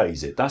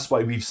sanitize it. That's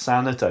why we've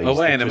sanitized.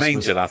 Away in a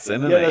manger, that's in,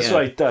 isn't it? Yeah, that's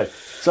right.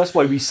 So that's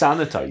why we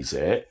sanitize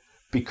it,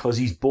 because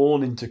he's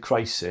born into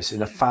crisis,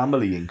 in a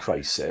family in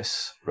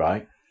crisis,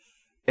 right?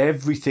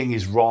 Everything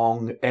is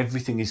wrong.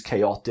 Everything is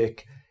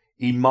chaotic.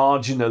 He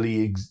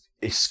marginally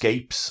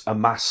escapes a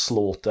mass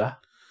slaughter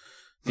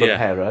from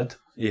Herod.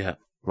 Yeah.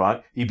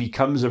 Right? He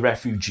becomes a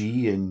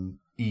refugee in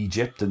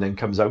Egypt and then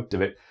comes out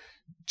of it.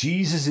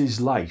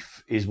 Jesus'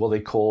 life is what they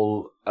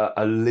call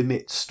a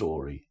limit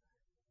story.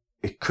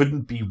 it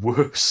couldn't be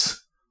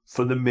worse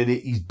from the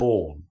minute he's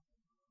born,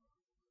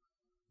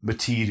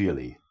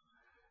 materially.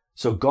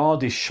 So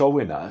God is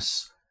showing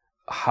us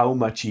how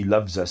much he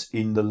loves us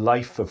in the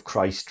life of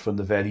Christ from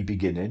the very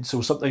beginning.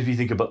 So sometimes we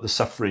think about the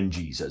suffering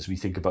Jesus, we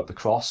think about the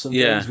cross and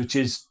things,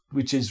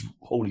 which is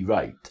wholly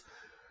right.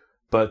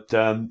 But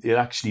it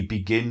actually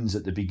begins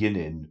at the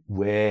beginning,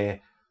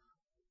 where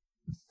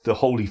the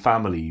Holy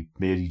Family,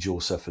 Mary,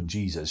 Joseph and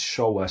Jesus,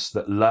 show us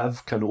that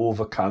love can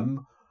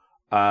overcome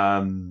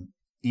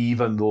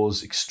even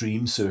those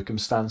extreme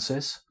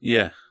circumstances.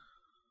 Yeah.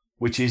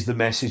 Which is the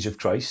message of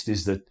Christ,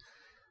 is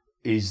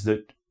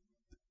that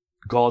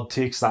God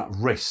takes that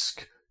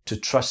risk to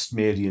trust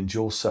Mary and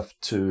Joseph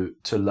to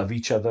love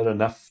each other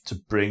enough to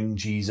bring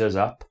Jesus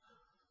up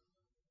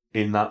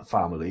in that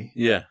family.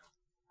 Yeah.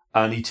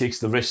 And he takes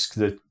the risk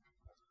that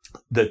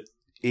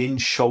in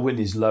showing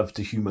his love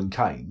to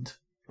humankind,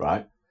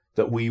 right,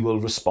 that we will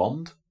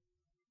respond.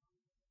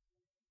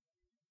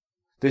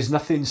 There's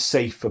nothing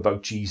safe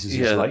about Jesus'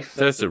 life.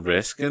 There's a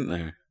risk, isn't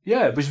there?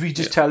 Yeah, because we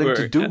just tell him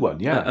to do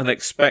one, An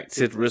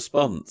expected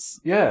response.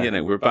 Yeah.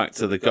 We're back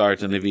to the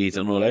Garden of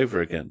Eden all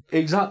over again.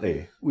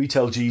 Exactly. We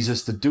tell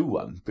Jesus to do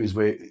one because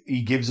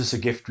he gives us a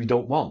gift we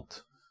don't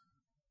want.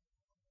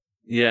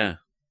 Yeah.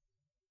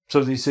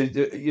 So they say,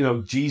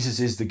 Jesus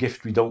is the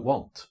gift we don't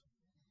want.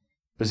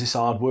 Because it's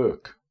hard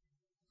work.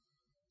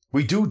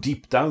 We do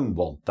deep down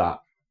want that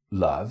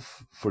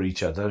love for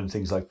each other and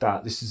things like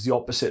that. This is the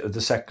opposite of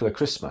the secular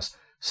Christmas.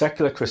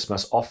 Secular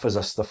Christmas offers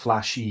us the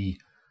flashy,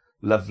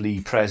 lovely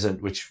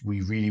present which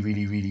we really,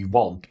 really, really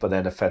want, but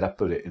then are fed up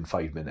with it in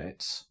 5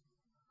 minutes.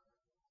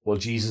 Well,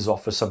 Jesus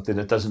offers something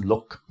that doesn't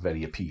look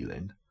very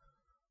appealing,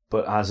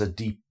 but has a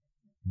deep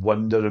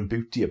wonder and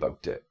beauty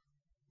about it.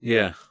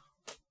 Yeah.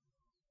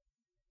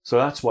 So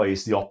that's why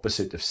it's the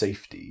opposite of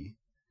safety,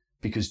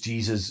 because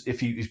Jesus,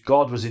 if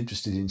God was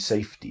interested in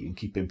safety and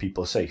keeping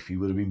people safe, he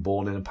would have been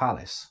born in a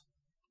palace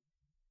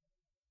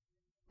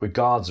with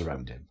guards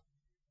around him.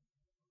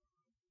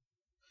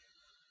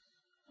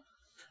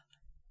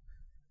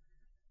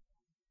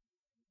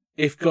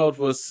 If God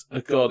was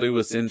a God who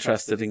was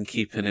interested in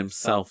keeping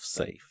himself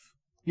safe.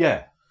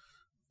 Yeah.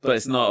 But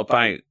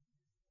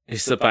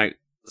it's about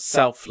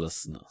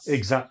selflessness.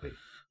 Exactly.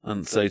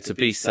 And so to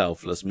be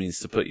selfless means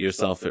to put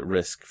yourself at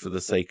risk for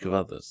the sake of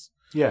others.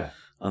 Yeah.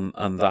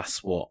 And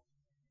that's what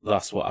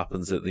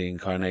happens at the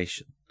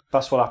incarnation.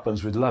 That's what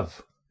happens with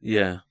love.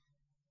 Yeah.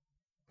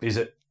 Is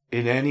that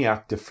in any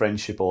act of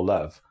friendship or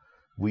love,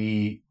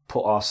 we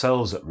put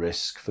ourselves at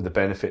risk for the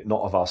benefit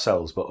not of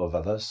ourselves but of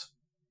others.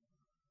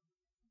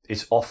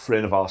 It's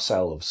offering of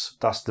ourselves.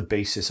 That's the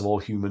basis of all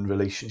human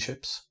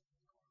relationships.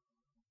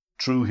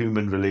 True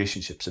human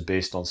relationships are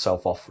based on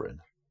self-offering.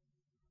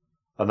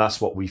 And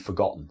that's what we've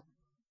forgotten.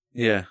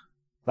 Yeah.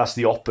 That's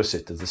the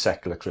opposite of the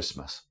secular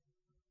Christmas.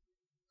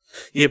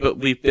 Yeah, but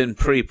we've been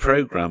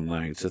pre-programmed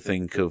now to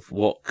think of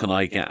what can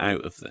I get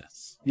out of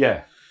this?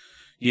 Yeah.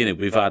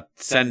 We've had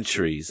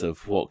centuries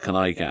of what can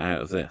I get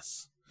out of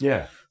this?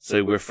 Yeah.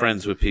 So we're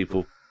friends with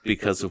people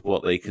because of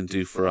what they can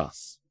do for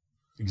us.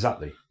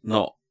 Exactly.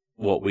 Not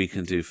what we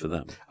can do for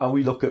them. And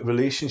we look at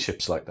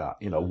relationships like that.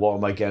 What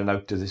am I getting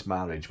out of this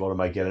marriage? What am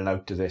I getting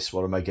out of this?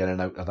 What am I getting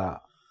out of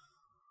that?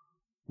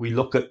 We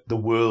look at the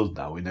world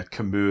now in a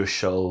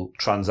commercial,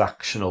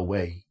 transactional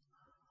way.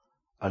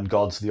 And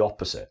God's the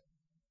opposite.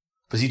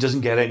 Because he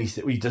doesn't get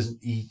anything.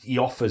 He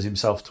offers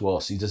himself to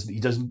us. He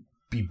doesn't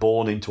be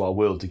born into our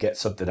world to get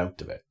something out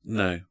of it.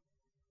 No.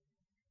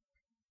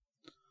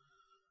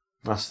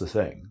 That's the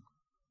thing.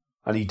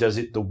 And he does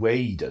it the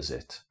way he does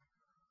it.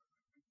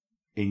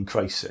 In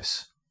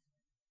crisis.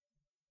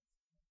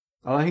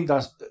 And I think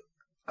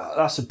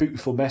that's a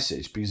beautiful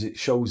message, because it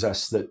shows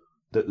us that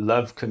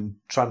love can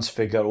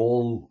transfigure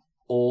all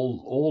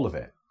of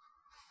it.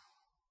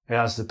 It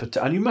has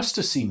and you must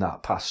have seen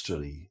that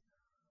pastorally,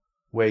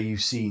 where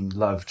you've seen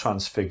love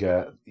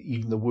transfigure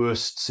even the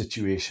worst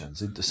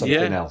situations into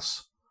something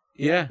else.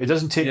 Yeah. It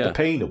doesn't take the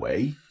pain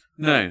away.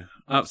 No,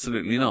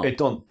 absolutely not. It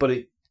don't, but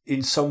it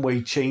in some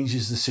way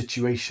changes the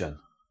situation.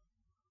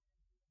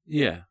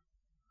 Yeah.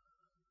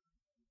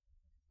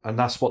 And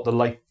that's what the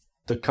light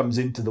that comes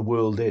into the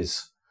world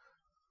is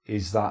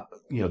that,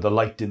 the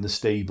light in the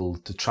stable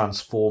to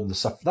transform the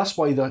stuff. That's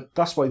why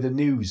the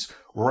news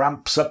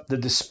ramps up the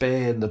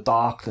despair and the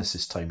darkness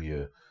this time of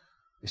year.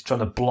 It's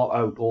trying to blot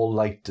out all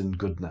light and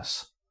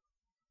goodness.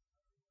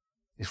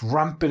 It's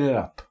ramping it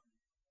up.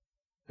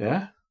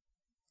 Yeah?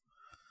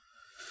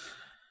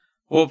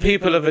 Well,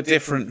 people of a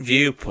different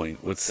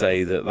viewpoint would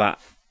say that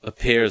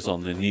appears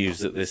on the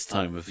news at this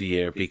time of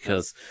year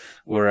because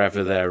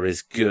wherever there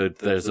is good,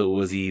 there's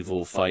always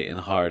evil fighting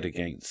hard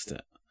against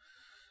it.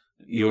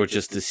 You're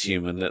just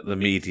assuming that the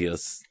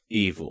media's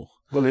evil.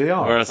 Well, they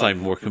are. Whereas I'm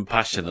more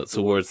compassionate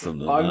towards them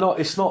than I'm that. not.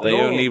 It's not. They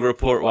only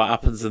report what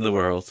happens in the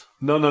world.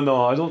 No.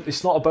 I don't.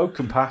 It's not about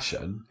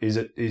compassion.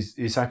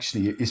 It's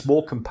actually. It's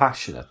more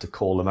compassionate to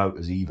call them out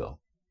as evil,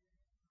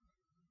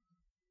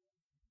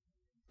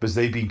 because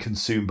they've been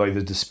consumed by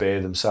the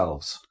despair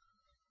themselves.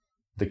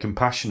 The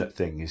compassionate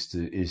thing is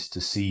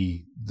to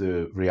see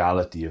the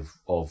reality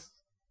of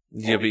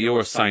Yeah, but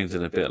you're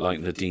sounding a bit like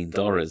Nadine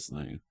Dorries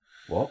now.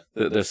 What?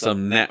 That there's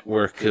some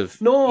network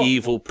of No.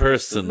 evil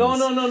persons.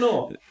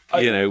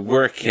 No.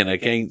 Working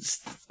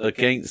against.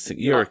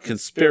 You're a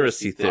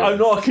conspiracy theorist. I'm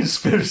not a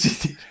conspiracy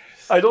theorist.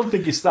 I don't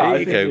think it's that. There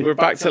you go. We're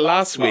back to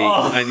last week,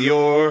 and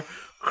your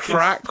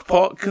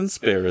crackpot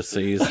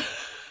conspiracies.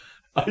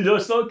 I know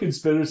it's not a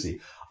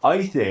conspiracy.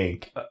 I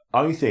think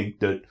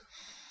that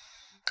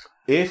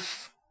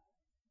if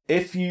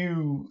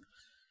you,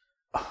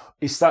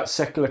 it's that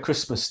secular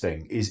Christmas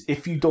thing. Is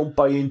if you don't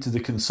buy into the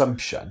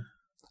consumption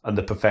and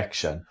the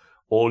perfection,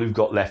 all you've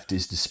got left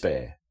is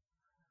despair,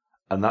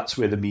 and that's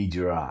where the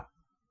media are at.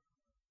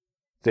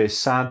 There's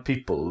sad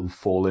people who've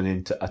fallen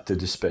into utter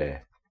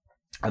despair,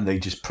 and they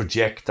just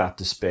project that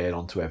despair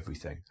onto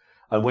everything.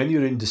 And when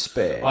you're in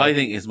despair, I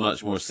think it's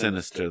much more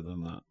sinister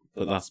than that,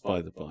 but that's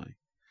by the by.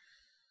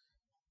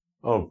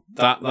 Oh,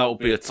 that will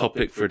be a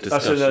topic for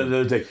discussion. That's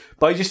another thing.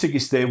 But I just think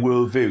it's their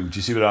worldview. Do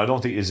you see what I don't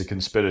think it's a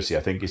conspiracy. I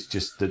think it's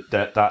just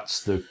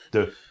that's the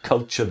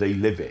culture they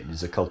live in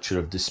is a culture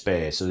of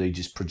despair, so they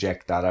just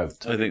project that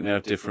out. I think they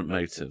have different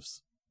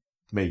motives.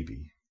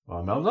 Maybe.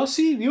 I'm not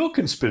seeing you're a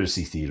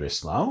conspiracy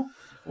theorist now.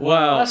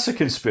 Well, that's a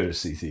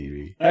conspiracy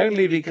theory.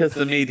 Only because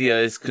the media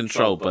is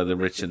controlled by the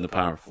rich and the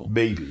powerful.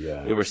 Maybe,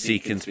 yeah. Who are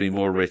seeking to be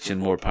more rich and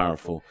more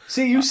powerful.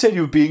 See, you said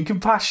you were being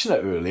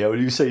compassionate earlier, or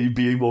you say you're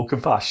being more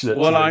compassionate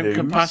well, to the I'm news.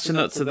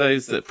 compassionate to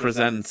those that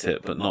present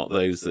it, but not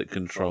those that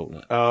control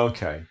it.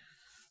 Okay.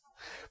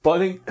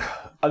 But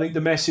I think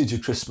the message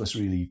of Christmas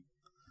really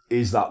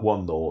is that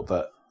one, though,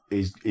 that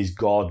is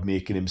God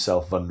making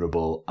himself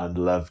vulnerable and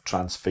love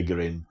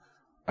transfiguring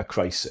a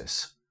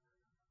crisis.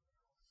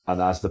 And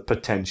has the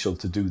potential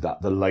to do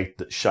that, the light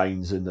that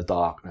shines in the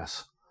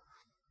darkness.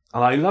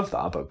 And I love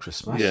that about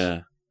Christmas.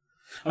 Yeah.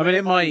 I mean,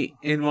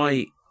 in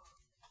my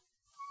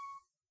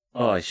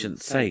I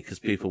shouldn't say, because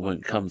people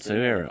won't come to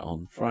hear it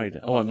on Friday.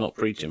 Oh, I'm not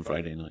preaching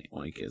Friday night,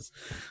 Mike is.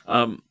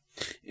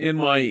 In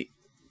my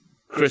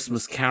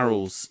Christmas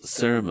carols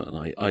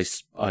sermon,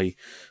 I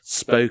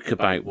spoke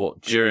about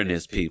what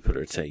journeys people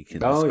are taking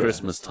this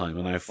Christmas time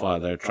and how far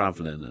they're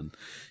travelling and,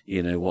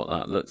 you know, what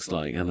that looks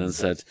like. And then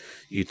said,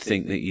 you'd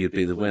think that you'd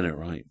be the winner,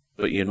 right?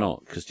 But you're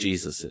not, because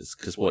Jesus is.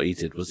 Because what he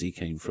did was he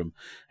came from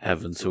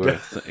heaven to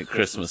earth at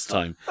Christmas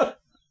time.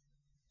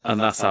 And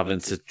that's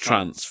having to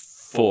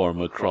transform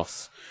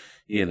across,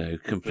 you know,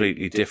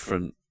 completely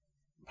different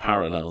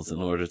parallels in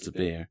order to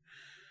be here.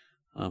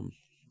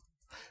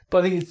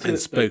 But I think and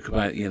spoke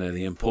about, you know,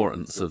 the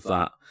importance of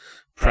that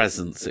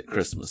presence at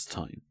Christmas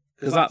time,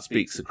 because that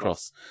speaks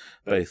across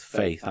both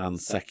faith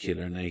and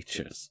secular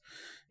natures.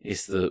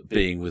 It's the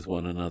being with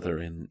one another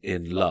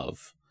in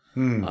love,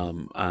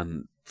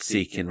 and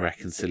seeking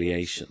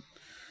reconciliation,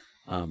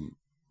 and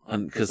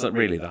because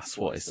really that's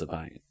what it's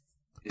about.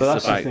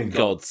 It's about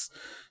God's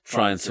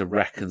trying to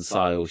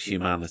reconcile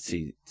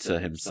humanity to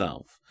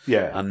Himself,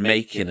 and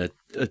making a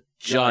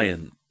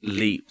giant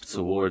leap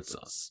towards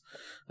us.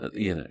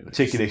 You know,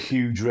 taking a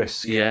huge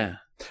risk. Yeah.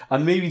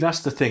 And maybe that's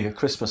the thing at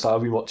Christmas. I'll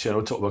be watching,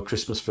 I'll talk about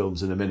Christmas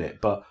films in a minute,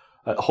 but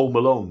at Home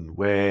Alone,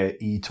 where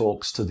he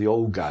talks to the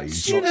old guy.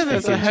 Did you know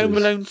there's a Home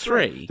Alone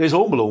 3? There's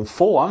Home Alone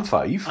 4 and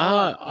 5.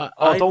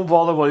 Don't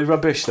bother what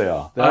rubbish they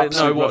are.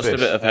 I watched a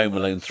bit of Home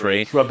Alone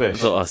 3. It's rubbish. I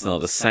thought that's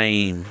not the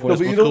same.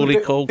 Where's Macaulay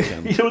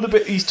Culkin? You know the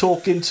bit he's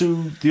talking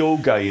to the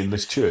old guy in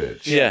this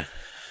church? Yeah.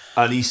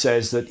 And he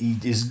says that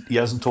he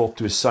hasn't talked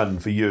to his son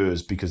for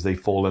years because they've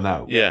fallen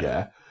out.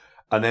 Yeah.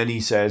 And then he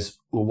says,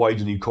 well, why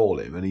didn't you call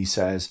him? And he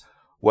says,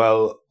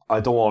 well,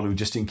 I don't want to,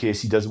 just in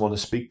case he doesn't want to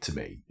speak to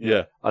me.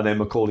 Yeah. And then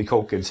Macaulay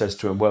Culkin says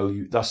to him, well,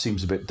 that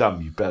seems a bit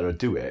dumb. You better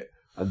do it.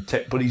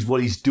 But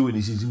what he's doing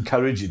is he's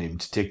encouraging him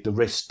to take the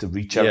risk to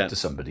reach out to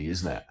somebody,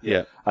 isn't it?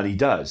 Yeah. And he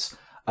does.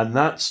 And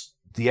that's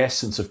the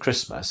essence of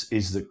Christmas,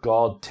 is that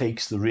God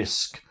takes the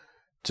risk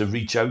to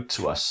reach out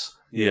to us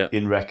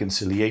in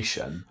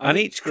reconciliation. And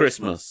each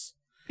Christmas,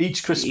 he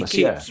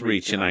keeps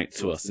reaching out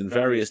to us in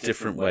various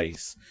different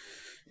ways,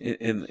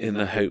 in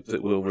the hope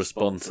that we'll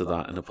respond to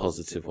that in a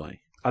positive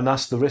way. And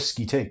that's the risk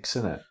he takes,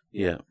 isn't it?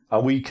 Yeah.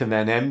 And we can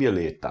then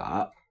emulate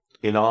that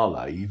in our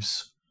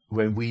lives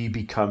when we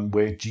become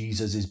where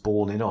Jesus is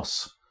born in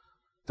us.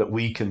 That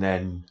we can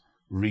then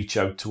reach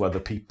out to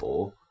other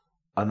people,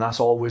 and that's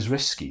always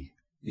risky.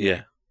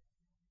 Yeah.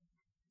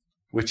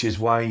 Which is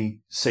why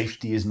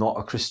safety is not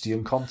a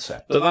Christian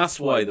concept. But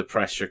that's why the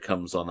pressure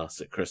comes on us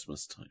at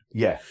Christmas time.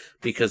 Yeah.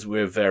 Because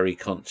we're very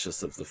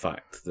conscious of the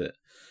fact that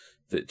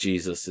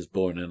Jesus is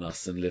born in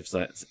us and lives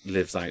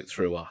out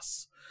through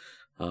us,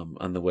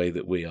 and the way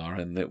that we are,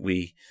 and that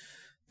we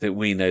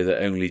know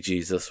that only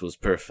Jesus was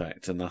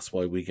perfect, and that's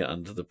why we get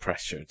under the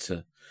pressure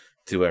to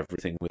do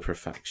everything with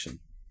perfection.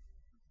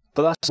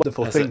 But that's the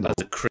wonderful thing, as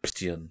a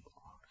Christian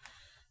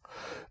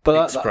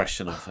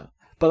expression of it.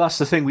 But that's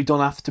the thing, we don't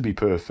have to be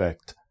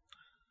perfect.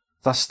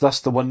 That's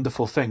the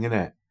wonderful thing, isn't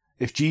it?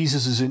 If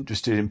Jesus is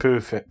interested in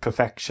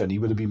perfection, he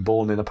would have been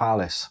born in a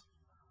palace.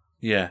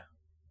 Yeah.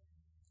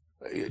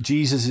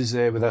 Jesus is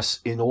there with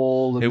us in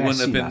all the messiness. It wouldn't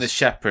have been the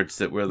shepherds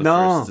that were the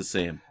first to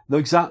see him. No,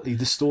 exactly.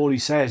 The story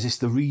says it's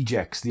the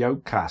rejects, the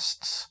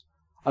outcasts.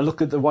 And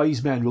look at the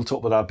wise men. We'll talk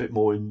about that a bit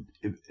more in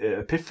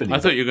Epiphany. I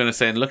thought you were going to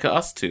say, and look at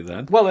us two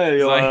then. Well, there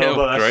you are.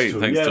 Well, great.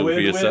 Thanks for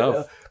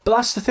yourself. But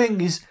that's the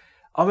thing is,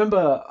 I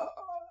remember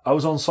I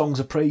was on Songs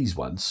of Praise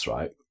once,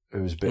 right? It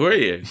was a bit. Were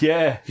you?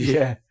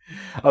 Yeah.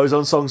 I was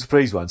on Songs of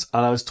Praise once,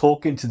 and I was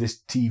talking to this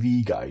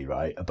TV guy,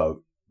 right,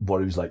 about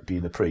what it was like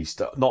being a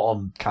priest, not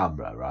on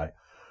camera, right?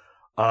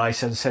 And I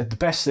said the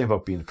best thing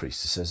about being a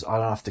priest, he says, I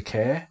don't have to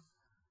care.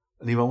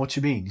 And he went, what do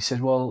you mean? He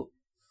said, well,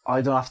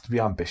 I don't have to be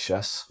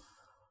ambitious.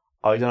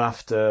 I don't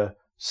have to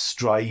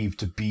strive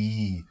to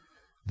be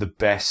the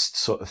best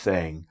sort of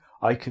thing.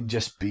 I can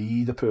just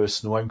be the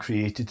person who I'm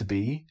created to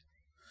be.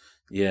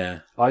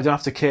 Yeah. I don't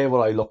have to care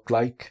what I look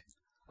like.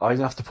 I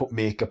don't have to put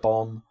makeup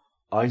on.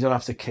 I don't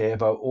have to care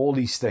about all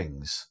these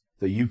things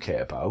that you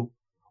care about.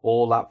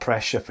 All that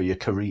pressure for your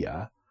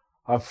career.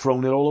 I've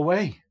thrown it all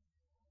away.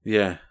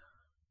 Yeah.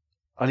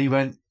 And he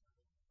went,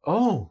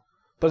 oh,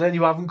 but then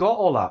you haven't got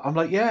all that. I'm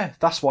like, yeah,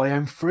 that's why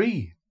I'm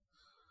free.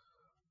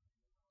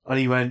 And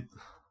he went,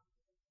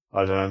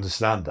 I don't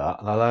understand that.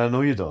 And I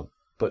know you don't.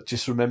 But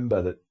just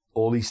remember that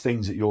all these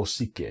things that you're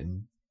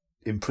seeking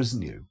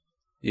imprison you.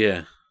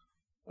 Yeah.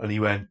 And he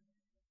went,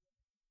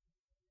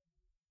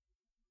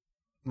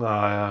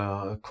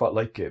 I quite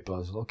like it. But I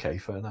was like, okay,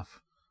 fair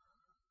enough.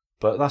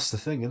 But that's the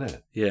thing, isn't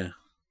it? Yeah.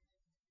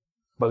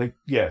 But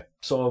yeah,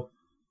 so,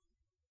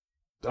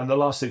 and the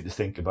last thing to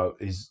think about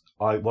is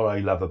what I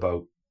love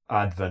about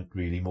Advent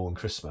really more than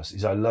Christmas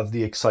is I love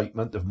the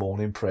excitement of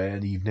morning prayer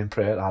and evening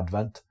prayer at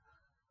Advent.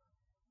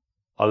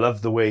 I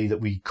love the way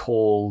that we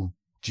call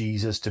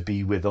Jesus to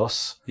be with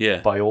us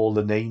by all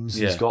the names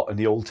he's got in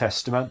the Old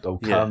Testament. O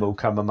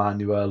come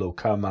Emmanuel, O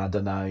come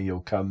Adonai, O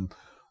come,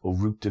 O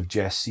root of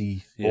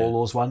Jesse, all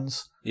those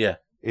ones. Yeah.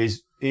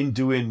 Is in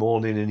doing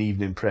morning and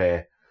evening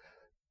prayer,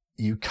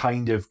 you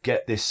kind of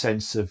get this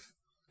sense of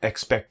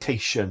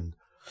expectation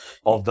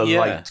of the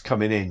light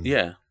coming in.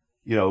 Yeah.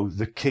 You know,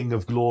 the King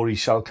of Glory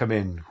shall come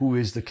in. Who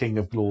is the King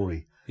of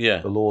Glory? Yeah.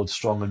 The Lord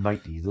strong and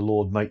mighty, the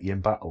Lord mighty in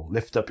battle.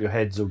 Lift up your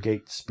heads, O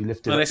gates, be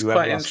lifted up, and it's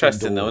quite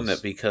interesting, though, isn't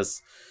it?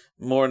 Because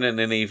morning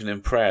and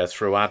evening prayer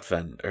through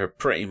Advent are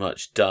pretty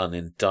much done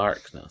in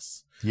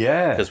darkness.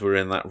 Yeah. Because we're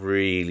in that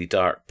really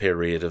dark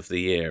period of the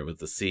year with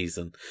the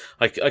season.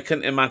 I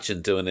couldn't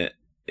imagine doing it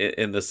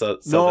in the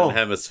southern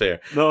hemisphere.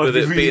 No, with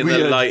it really being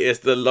weird.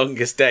 the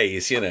longest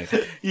days, you know.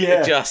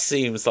 Yeah. It just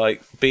seems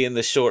like being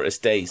the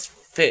shortest days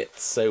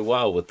fits so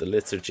well with the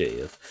liturgy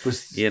of,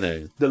 you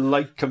know. The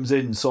light comes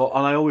in. So,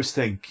 and I always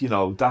think, you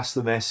know, that's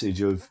the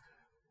message of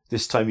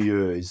this time of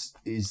year is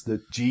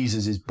that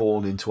Jesus is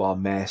born into our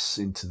mess,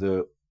 into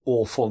the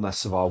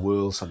awfulness of our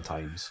world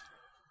sometimes.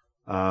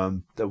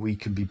 That we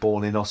can be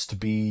born in us to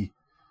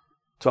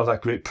have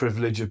that great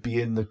privilege of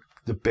being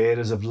the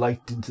bearers of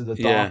light into the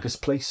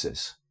darkest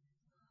places.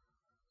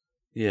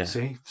 Yeah.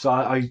 See? So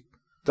I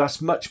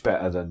that's much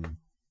better than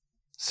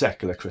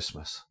secular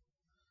Christmas.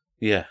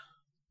 Yeah.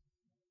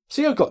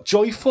 See, I got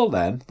joyful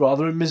then,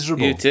 rather than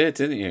miserable. You did,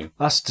 didn't you?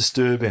 That's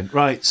disturbing.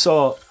 Right,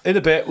 so in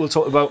a bit we'll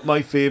talk about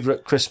my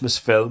favourite Christmas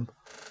film,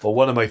 or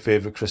one of my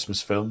favourite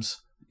Christmas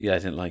films. Yeah, I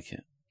didn't like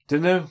it.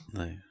 Didn't you?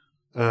 No.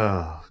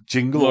 Oh,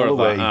 Jingle More All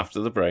the Way. That after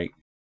the break.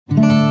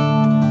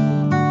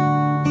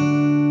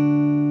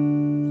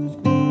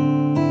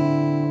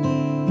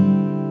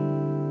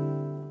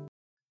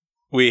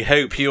 We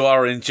hope you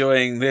are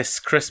enjoying this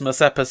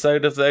Christmas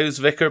episode of Those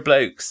Vicar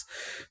Blokes.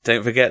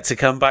 Don't forget to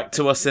come back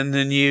to us in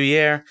the new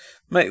year.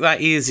 Make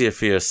that easier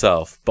for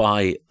yourself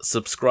by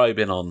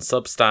subscribing on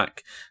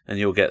Substack, and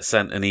you'll get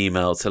sent an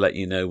email to let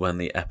you know when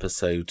the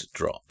episode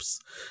drops.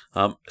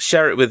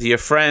 Share it with your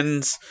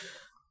friends.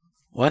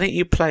 Why don't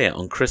you play it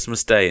on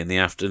Christmas Day in the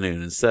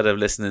afternoon instead of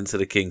listening to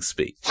the King's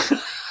Speech?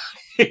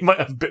 He might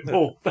have a bit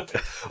more. I'm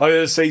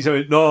going to say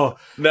something. No,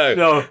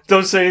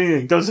 don't say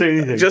anything. Don't say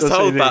anything. Just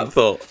hold that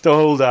thought. Don't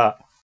hold that.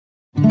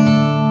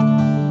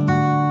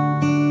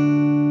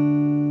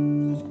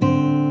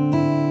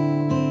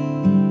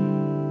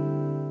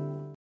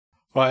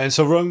 Right, and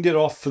so round it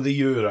off for the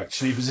year,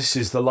 actually, because this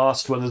is the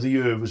last one of the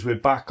year, was we're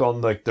back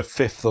on like the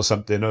 5th or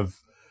something of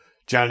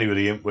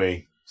January, ain't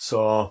we?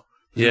 So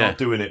we're not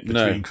doing it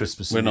between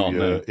Christmas and New Year.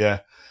 No. Yeah.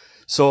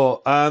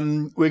 So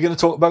we're going to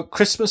talk about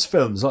Christmas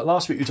films. Like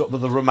last week we talked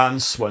about the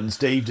romance ones.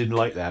 Dave didn't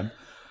like them.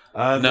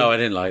 No, I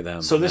didn't like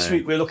them. So this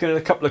week we're looking at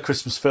a couple of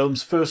Christmas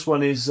films. First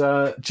one is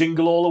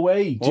Jingle All the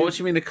Way. What do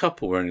you mean a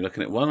couple? We're only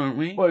looking at one, aren't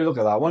we? Well, you look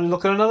at that one. You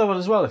look at another one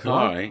as well if you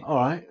want. All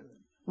right.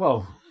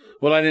 Well,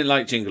 I didn't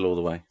like Jingle All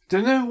the Way.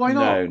 Didn't you? Why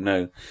not?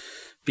 No.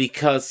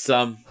 Because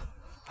I'm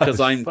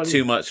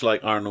too much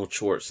like Arnold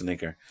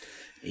Schwarzenegger,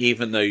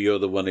 even though you're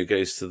the one who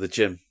goes to the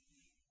gym.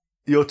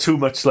 You're too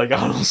much like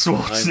Arnold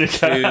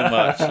Schwarzenegger. I'm too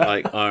much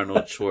like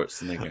Arnold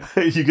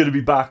Schwarzenegger. You're going to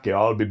be back here.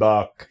 I'll be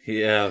back.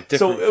 Yeah,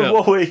 different film. In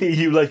what way are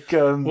you like...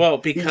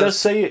 because... He does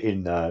say it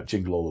in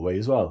Jingle All the Way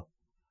as well.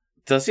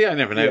 Does he? I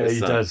never noticed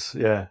that. Yeah, he does,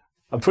 yeah.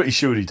 I'm pretty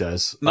sure he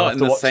does. Not in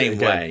the same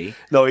way.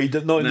 No,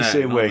 not in the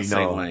same way,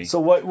 no. Way. So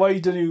why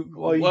don't you...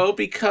 Well,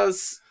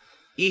 because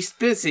he's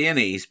busy, isn't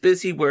he? He's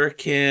busy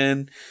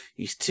working.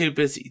 He's too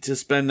busy to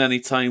spend any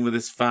time with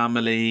his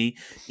family.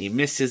 He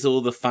misses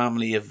all the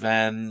family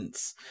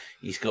events.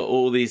 He's got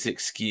all these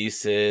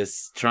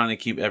excuses, trying to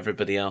keep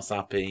everybody else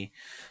happy,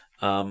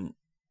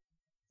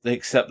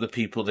 except the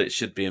people that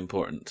should be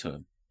important to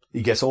him.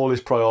 He gets all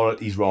his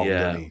priorities wrong,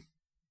 doesn't he?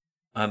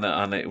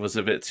 And it was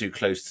a bit too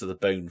close to the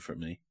bone for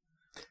me.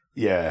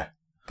 Yeah,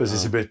 because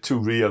it's a bit too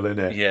real, isn't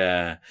it?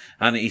 Yeah,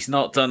 and he's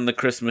not done the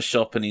Christmas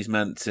shopping he's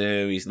meant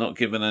to. He's not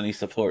given any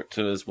support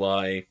to his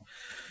wife.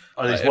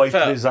 And his wife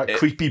is that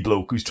creepy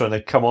bloke who's trying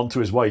to come on to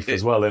his wife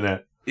as well, isn't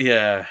it?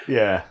 Yeah.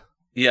 Yeah.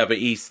 Yeah, but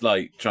he's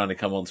like trying to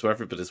come on to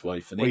everybody's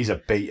wife. Well, he's a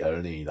beta,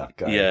 isn't he, that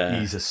guy? Yeah.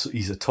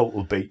 He's a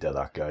total beta,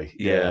 that guy.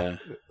 Yeah.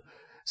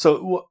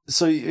 So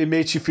it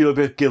makes you feel a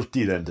bit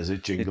guilty then, does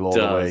it, Jingle All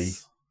the Way?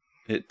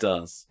 It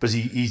does. Because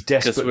he's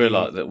desperate. Because we're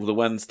like the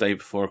Wednesday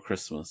before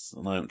Christmas,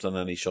 and I haven't done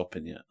any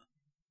shopping yet.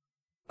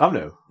 Oh,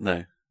 no?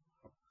 No.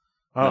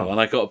 Oh. No,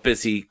 and I got a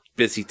busy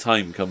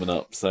time coming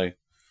up, so,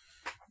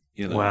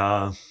 you know.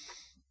 Well,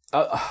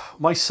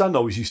 my son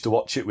always used to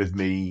watch it with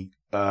me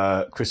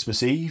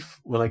Christmas Eve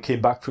when I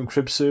came back from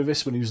crib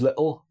service when he was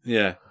little.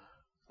 Yeah.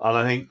 And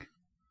I think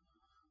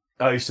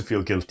I used to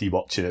feel guilty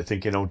watching it,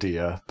 thinking, oh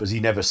dear, because he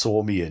never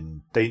saw me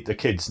the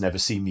kids never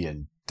see me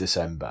in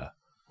December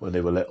when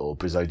they were little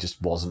because I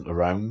just wasn't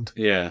around.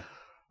 Yeah.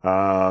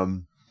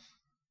 Because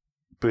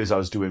I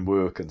was doing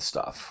work and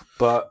stuff.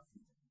 But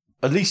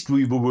at least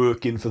we were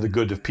working for the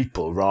good of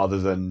people rather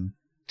than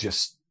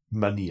just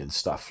money and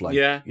stuff. Like,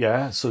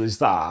 yeah. So there's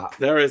that.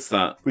 There is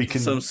that. We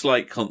can some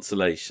slight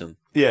consolation.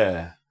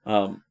 Yeah.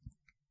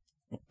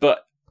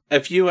 But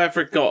have you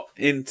ever got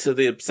into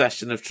the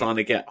obsession of trying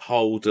to get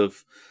hold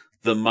of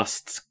the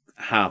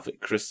must-have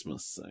at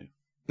Christmas? Though?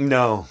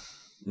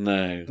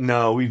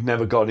 No, we've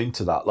never got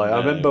into that. Like, I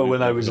remember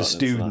when I was a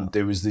student,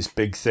 there was this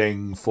big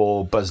thing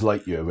for Buzz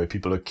Lightyear where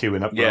people are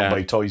queuing up around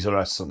by Toys R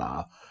Us and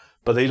that.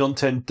 But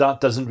that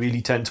doesn't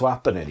really tend to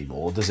happen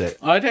anymore, does it?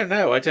 I don't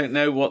know. I don't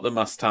know what the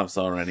must-haves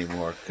are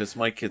anymore because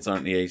my kids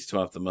aren't the age to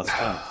have the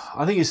must-haves.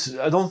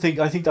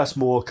 I think that's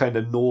more kind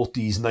of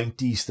noughties,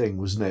 90s thing,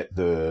 wasn't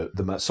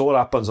it? So what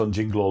happens on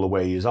Jingle All the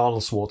Way is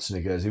Arnold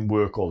Schwarzenegger is in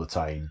work all the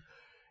time.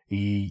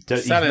 He's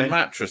selling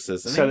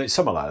mattresses, isn't he?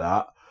 Something like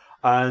that.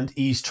 And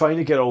he's trying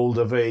to get hold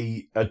of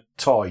a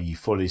toy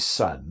for his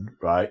son,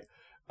 right?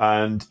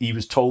 And he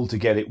was told to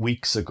get it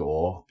weeks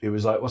ago. It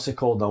was like, what's it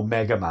called now?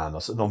 Mega Man.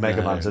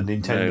 Mega Man's a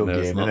Nintendo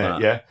game, isn't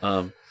it?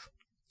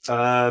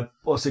 Yeah.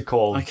 What's it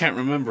called? I can't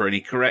remember, and he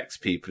corrects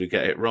people who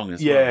get it wrong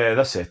as well. Yeah,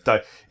 that's it.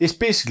 It's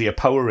basically a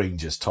Power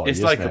Rangers toy.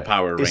 It's like a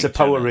Power Ranger. It's a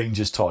Power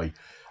Rangers toy.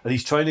 And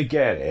he's trying to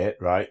get it,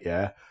 right?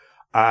 Yeah.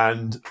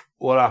 And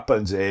what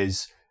happens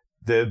is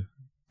the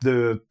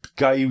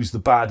guy who's the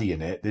baddie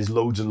in it, there's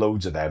loads and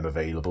loads of them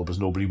available because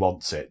nobody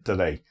wants it, do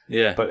they?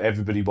 Yeah. But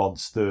everybody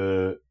wants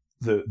the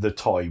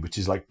toy, which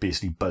is like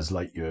basically Buzz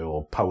Lightyear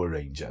or Power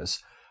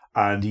Rangers.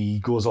 And he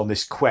goes on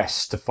this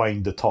quest to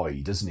find the toy,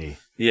 doesn't he?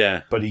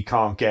 Yeah. But he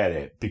can't get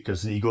it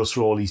because he goes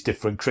through all these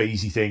different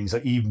crazy things.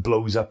 Like he even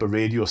blows up a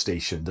radio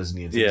station, doesn't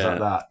he? And things like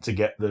that to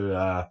get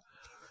the...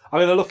 I'm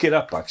going to look it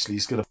up, actually.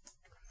 It's going to...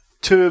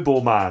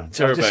 Turbo Man.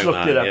 I just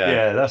looked it up.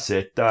 Yeah, that's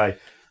it.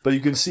 But you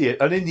can see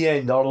it. And in the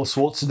end, Arnold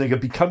Schwarzenegger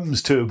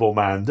becomes Turbo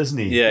Man, doesn't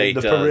he? Yeah, in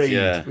the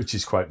parade, which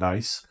is quite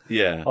nice.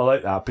 Yeah. I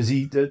like that. Because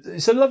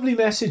it's a lovely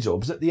message,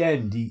 because at the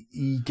end,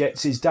 he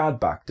gets his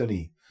dad back, doesn't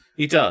he?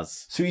 He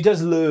does. So he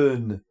does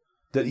learn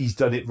that he's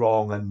done it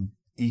wrong and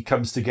he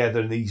comes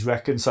together and he's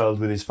reconciled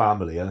with his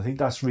family. And I think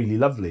that's really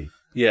lovely.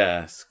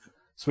 Yes.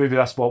 So maybe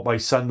that's what my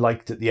son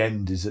liked at the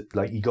end, is that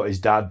like he got his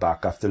dad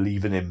back after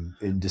leaving him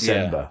in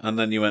December. Yeah. And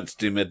then you went to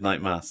do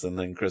midnight mass and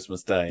then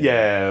Christmas Day.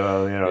 Yeah,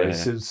 well,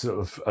 it's sort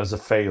of as a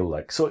fail.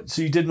 Like, so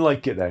you didn't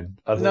like it then?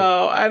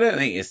 No, I don't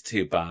think it's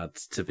too bad,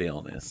 to be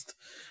honest.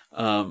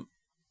 I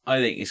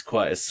think it's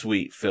quite a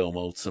sweet film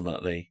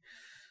ultimately.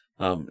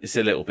 It's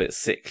a little bit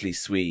sickly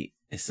sweet.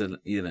 It's and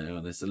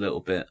it's a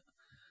little bit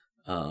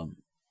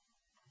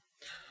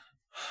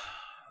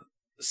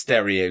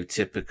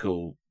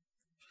stereotypical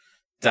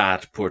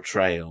dad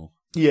portrayal.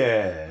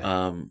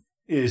 Yeah.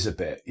 It is a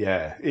bit.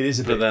 Yeah, it is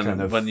a bit. But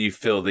then when you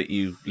feel that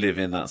you live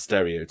in that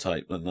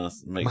stereotype, then that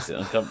makes it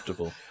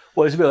uncomfortable.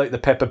 Well, it's a bit like the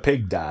Peppa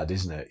Pig dad,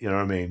 isn't it? You know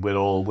what I mean? We're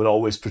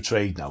always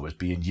portrayed now as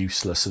being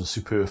useless and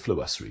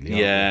superfluous, really.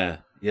 Yeah.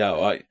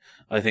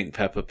 I think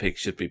Peppa Pig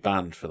should be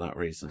banned for that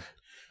reason.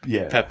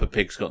 Yeah. Peppa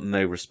Pig's got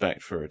no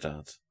respect for her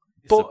dad.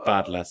 It's a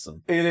bad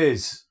lesson. It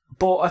is.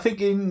 But I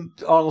think in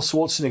Arnold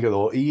Schwarzenegger,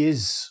 though, he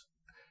is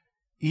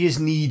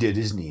needed,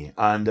 isn't he?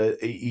 And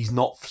he's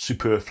not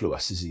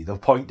superfluous, is he? The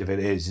point of it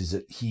is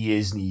that he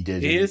is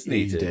needed. He is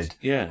needed.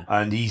 Yeah.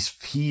 And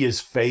he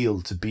has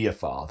failed to be a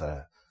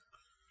father.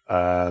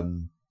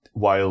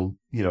 While,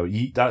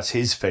 that's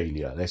his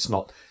failure. That's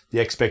not, the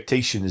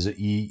expectation is that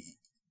he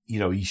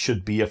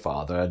should be a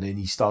father, and then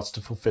he starts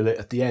to fulfill it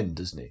at the end,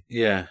 doesn't he?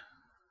 Yeah.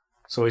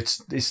 So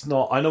it's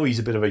not, I know he's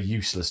a bit of a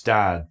useless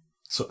dad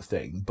sort of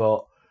thing,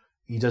 but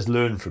he does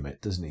learn from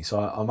it, doesn't he? So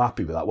I'm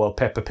happy with that. Well,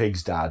 Peppa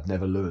Pig's dad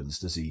never learns,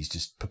 does he? He's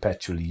just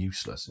perpetually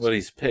useless. Well,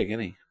 he's a pig, isn't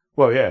he?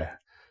 Well, yeah.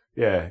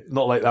 Yeah,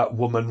 not like that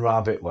Woman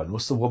Rabbit one.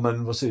 What's the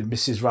woman? What's it,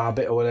 Mrs.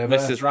 Rabbit or whatever?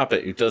 Mrs.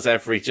 Rabbit, who does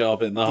every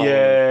job in the whole.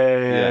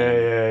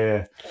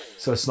 Yeah.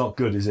 So it's not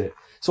good, is it?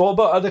 So what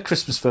about other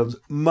Christmas films?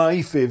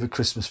 My favourite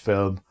Christmas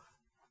film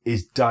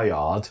is Die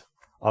Hard.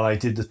 And I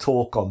did the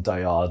talk on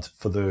Die Hard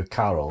for the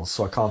carols,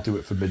 so I can't do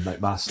it for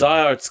Midnight Mass.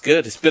 Die Hard's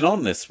good. It's been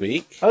on this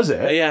week. Has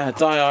it? Yeah,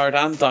 Die Hard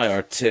and Die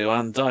Hard 2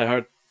 and Die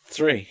Hard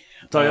 3.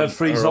 Die Hard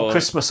 3 is not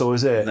Christmas, though,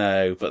 is it?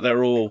 No, but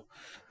they're all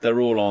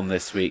on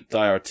this week.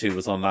 Die Hard 2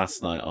 was on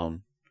last night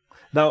on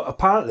now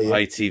apparently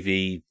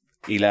ITV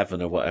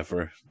 11 or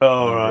whatever.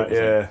 Oh right,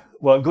 yeah.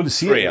 Well, I'm going to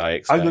see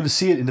it. I'm going to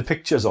see it in the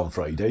pictures on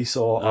Friday,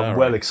 so I'm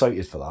well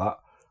excited for that.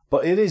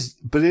 But it is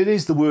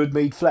the Word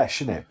made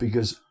flesh, isn't it?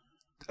 Because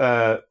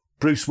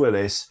Bruce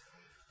Willis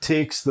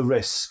takes the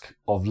risk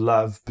of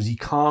love, but he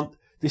can't.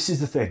 This is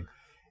the thing: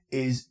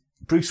 is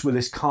Bruce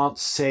Willis can't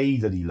say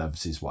that he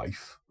loves his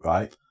wife,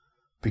 right?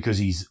 Because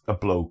he's a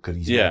bloke and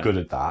he's not good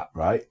at that,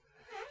 right?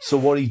 So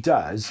what he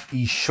does,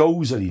 he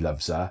shows that he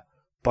loves her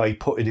by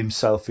putting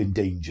himself in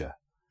danger.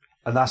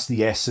 And that's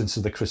the essence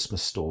of the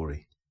Christmas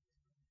story.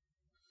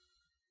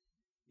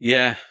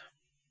 Yeah.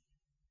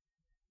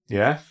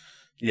 Yeah?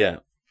 Yeah.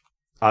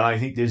 And I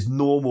think there's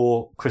no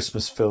more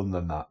Christmas film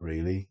than that,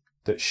 really,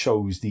 that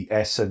shows the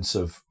essence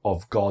of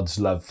God's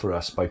love for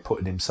us by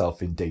putting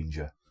himself in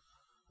danger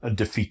and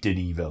defeating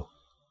evil.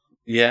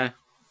 Yeah.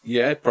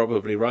 Yeah,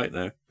 probably right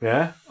now.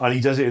 Yeah? And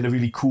he does it in a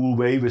really cool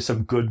way with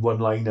some good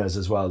one-liners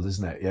as well,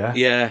 doesn't it? Yeah?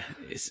 Yeah,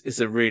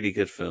 it's a really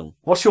good film.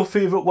 What's your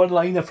favourite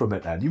one-liner from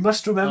it, then? You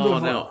must remember... Oh,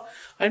 no.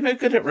 I'm no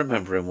good at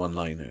remembering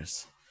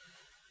one-liners.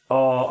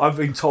 Oh, I've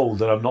been told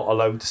that I'm not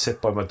allowed to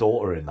sit by my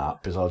daughter in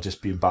that because I'll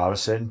just be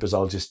embarrassing, because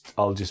I'll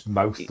just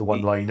mouth the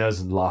one-liners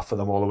and laugh at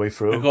them all the way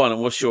through. Go on, and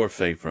what's your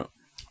favourite?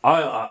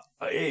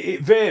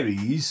 It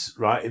varies,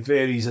 right? It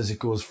varies as it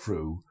goes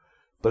through.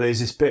 But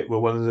there's this bit where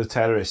one of the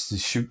terrorists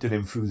is shooting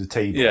him through the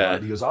table. Yeah.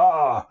 And he goes,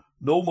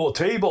 no more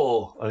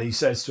table. And he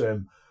says to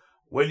him,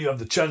 when you have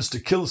the chance to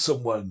kill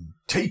someone,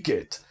 take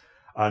it.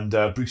 And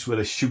Bruce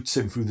Willis shoots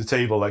him through the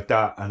table like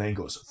that and then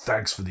goes,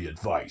 thanks for the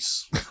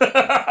advice.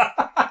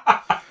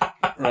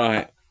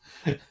 Right.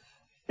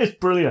 It's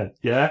brilliant,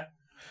 yeah?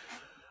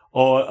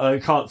 Or I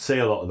can't say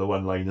a lot of the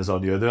one-liners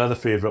on here. The other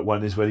favourite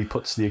one is where he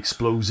puts the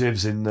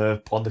explosives on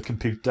the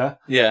computer.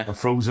 Yeah. And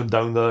throws them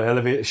down the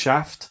elevator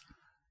shaft.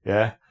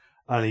 Yeah.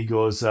 And he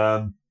goes,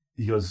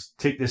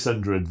 take this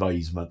under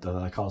advisement, and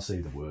I can't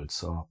say the word,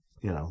 so,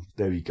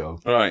 there you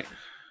go. Right.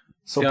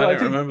 So, I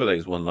don't remember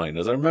those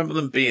one-liners. I remember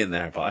them being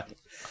there, but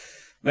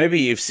maybe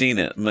you've seen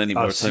it many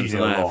more times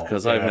than I have,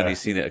 because I've only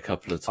seen it a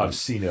couple of times. I've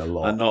seen it a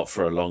lot. And not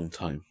for a long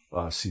time.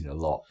 I've seen it a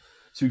lot.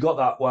 So we got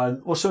that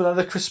one. What's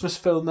another Christmas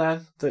film,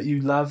 then, that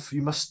you love?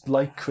 You must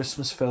like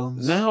Christmas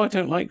films. No, I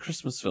don't like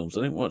Christmas films.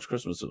 I don't watch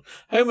Christmas films.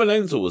 Home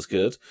Alone's always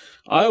good.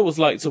 I always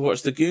like to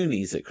watch The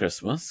Goonies at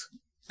Christmas.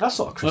 That's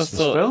not a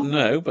Christmas film.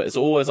 No, but it's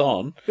always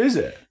on. Is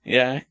it?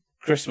 Yeah,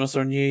 Christmas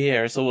or New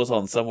Year. It's always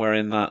on somewhere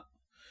in that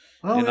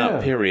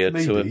that period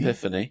to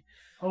Epiphany.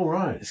 Oh,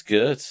 right. It's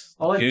good.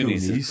 I like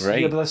Goonies. Is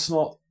great. Yeah, but that's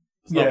not...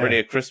 It's not really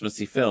a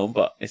Christmassy film,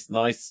 but it's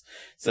nice.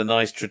 It's a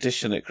nice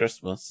tradition at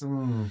Christmas.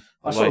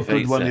 I saw a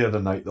good one the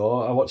other night,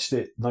 though. I watched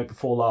it night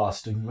before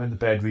last and went to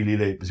bed really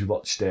late because we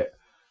watched it.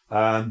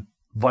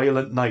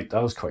 Violent Night,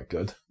 that was quite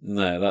good.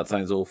 No, that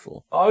sounds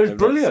awful. Oh, it was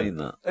brilliant. Seen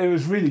that. It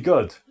was really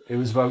good. It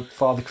was about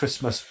Father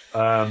Christmas.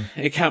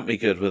 It can't be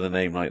good with a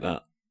name like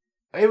that.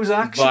 It was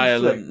an action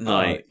Violent flick.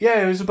 Night.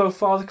 Yeah, it was about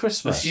Father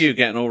Christmas. That's you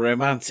getting all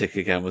romantic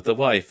again with the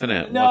wife, isn't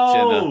it?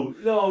 No,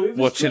 it was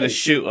watching great. a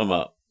shoot 'em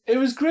up. It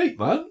was great,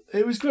 man.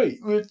 It was great.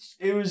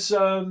 It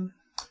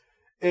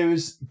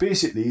was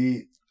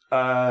basically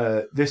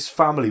this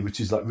family, which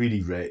is like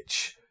really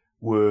rich,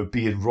 were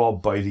being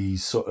robbed by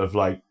these sort of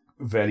like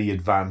very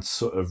advanced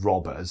sort of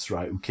robbers,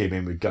 right, who came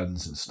in with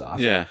guns and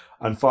stuff. Yeah.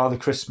 And Father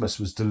Christmas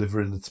was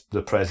delivering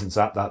the presents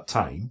at that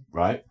time,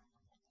 right?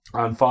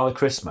 And Father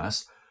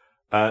Christmas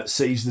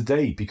saves the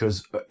day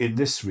because in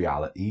this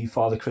reality,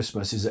 Father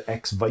Christmas is an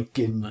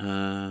ex-Viking.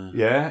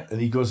 Yeah,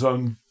 and he goes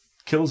on,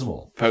 kills them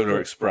all. Polar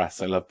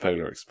Express. I love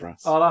Polar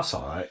Express. Oh, that's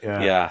all right.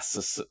 Yeah. Yeah,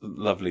 it's a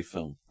lovely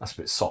film. That's a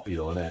bit soppy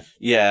though, isn't it?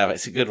 Yeah, but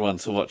it's a good one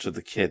to watch with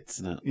the kids,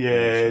 isn't it? Yeah,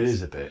 it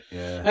is a bit.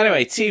 Yeah.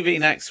 Anyway, TV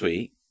next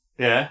week.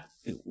 Yeah.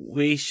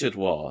 We should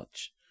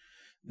watch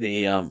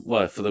the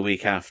for the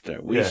week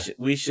after.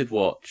 We should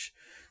watch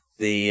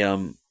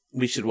the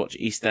we should watch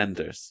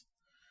EastEnders.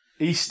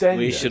 EastEnders.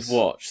 We should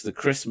watch the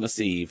Christmas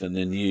Eve and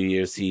the New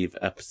Year's Eve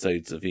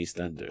episodes of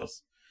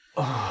EastEnders.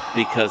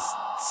 Because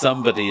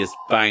somebody is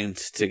bound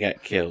to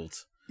get killed.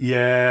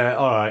 Yeah,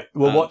 all right.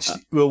 We'll watch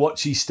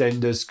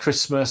EastEnders,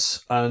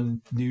 Christmas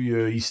and New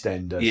Year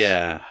EastEnders.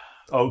 Yeah.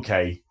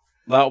 Okay.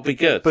 That'll be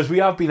good. But we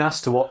have been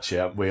asked to watch it,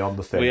 haven't we, on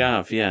the thing? We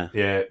have, yeah.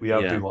 Yeah, we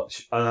have been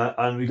watched.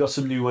 And we got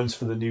some new ones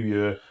for the new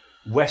year.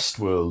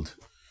 Westworld.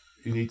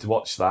 You need to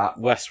watch that.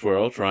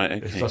 Westworld, right,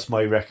 okay. That's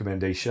my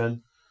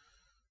recommendation.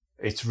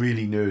 It's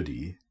really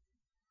nerdy.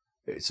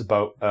 It's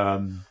about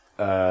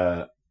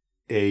a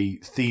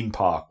theme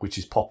park which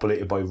is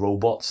populated by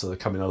robots that are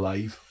coming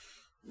alive.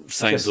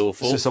 Sounds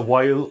awful. It's just a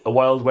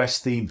Wild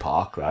West theme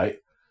park, right?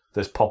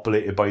 That's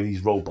populated by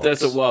these robots.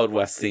 There's a Wild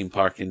West theme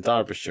park in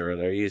Derbyshire.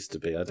 There used to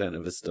be. I don't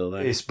know if it's still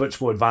there. It's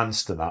much more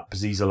advanced than that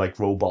because these are like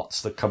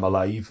robots that come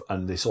alive,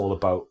 and it's all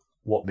about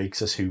what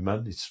makes us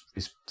human.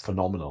 It's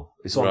phenomenal.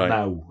 It's on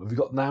Now. Have you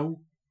got Now?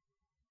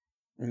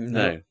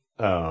 No.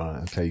 Oh,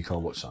 okay. You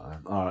can't watch that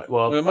then. All right.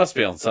 Well, it must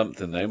be on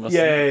something though.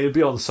 Mustn't it? It'll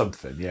be on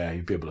something. Yeah,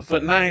 you'd be able to.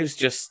 But Now's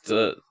just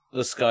the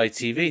Sky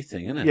TV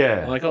thing, isn't it?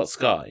 Yeah. And I got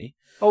Sky.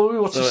 Oh, we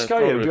watch the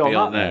Sky. It'll be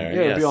on that there.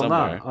 Yeah, it'll be on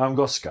that. I haven't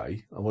got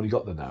Sky. I've only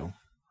got the Now.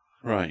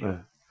 Right. Yeah.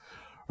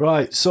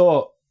 Right.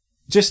 So,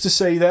 just to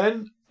say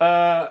then,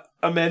 a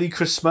Merry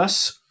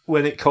Christmas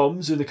when it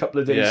comes in a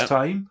couple of days'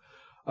 time.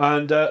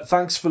 And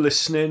thanks for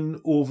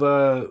listening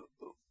over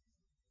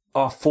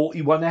our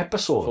 41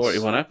 episodes.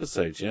 41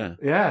 episodes, yeah.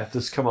 Yeah,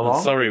 just come along.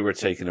 I'm sorry we're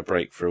taking a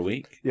break for a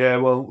week. Yeah,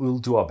 well, we'll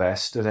do our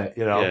best, innit?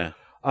 Yeah.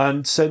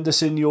 And send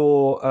us in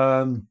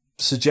your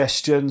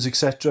suggestions,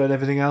 etc., and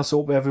everything else.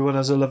 Hope everyone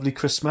has a lovely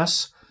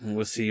Christmas. And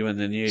we'll see you in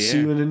the new year.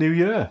 See you in the new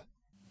year.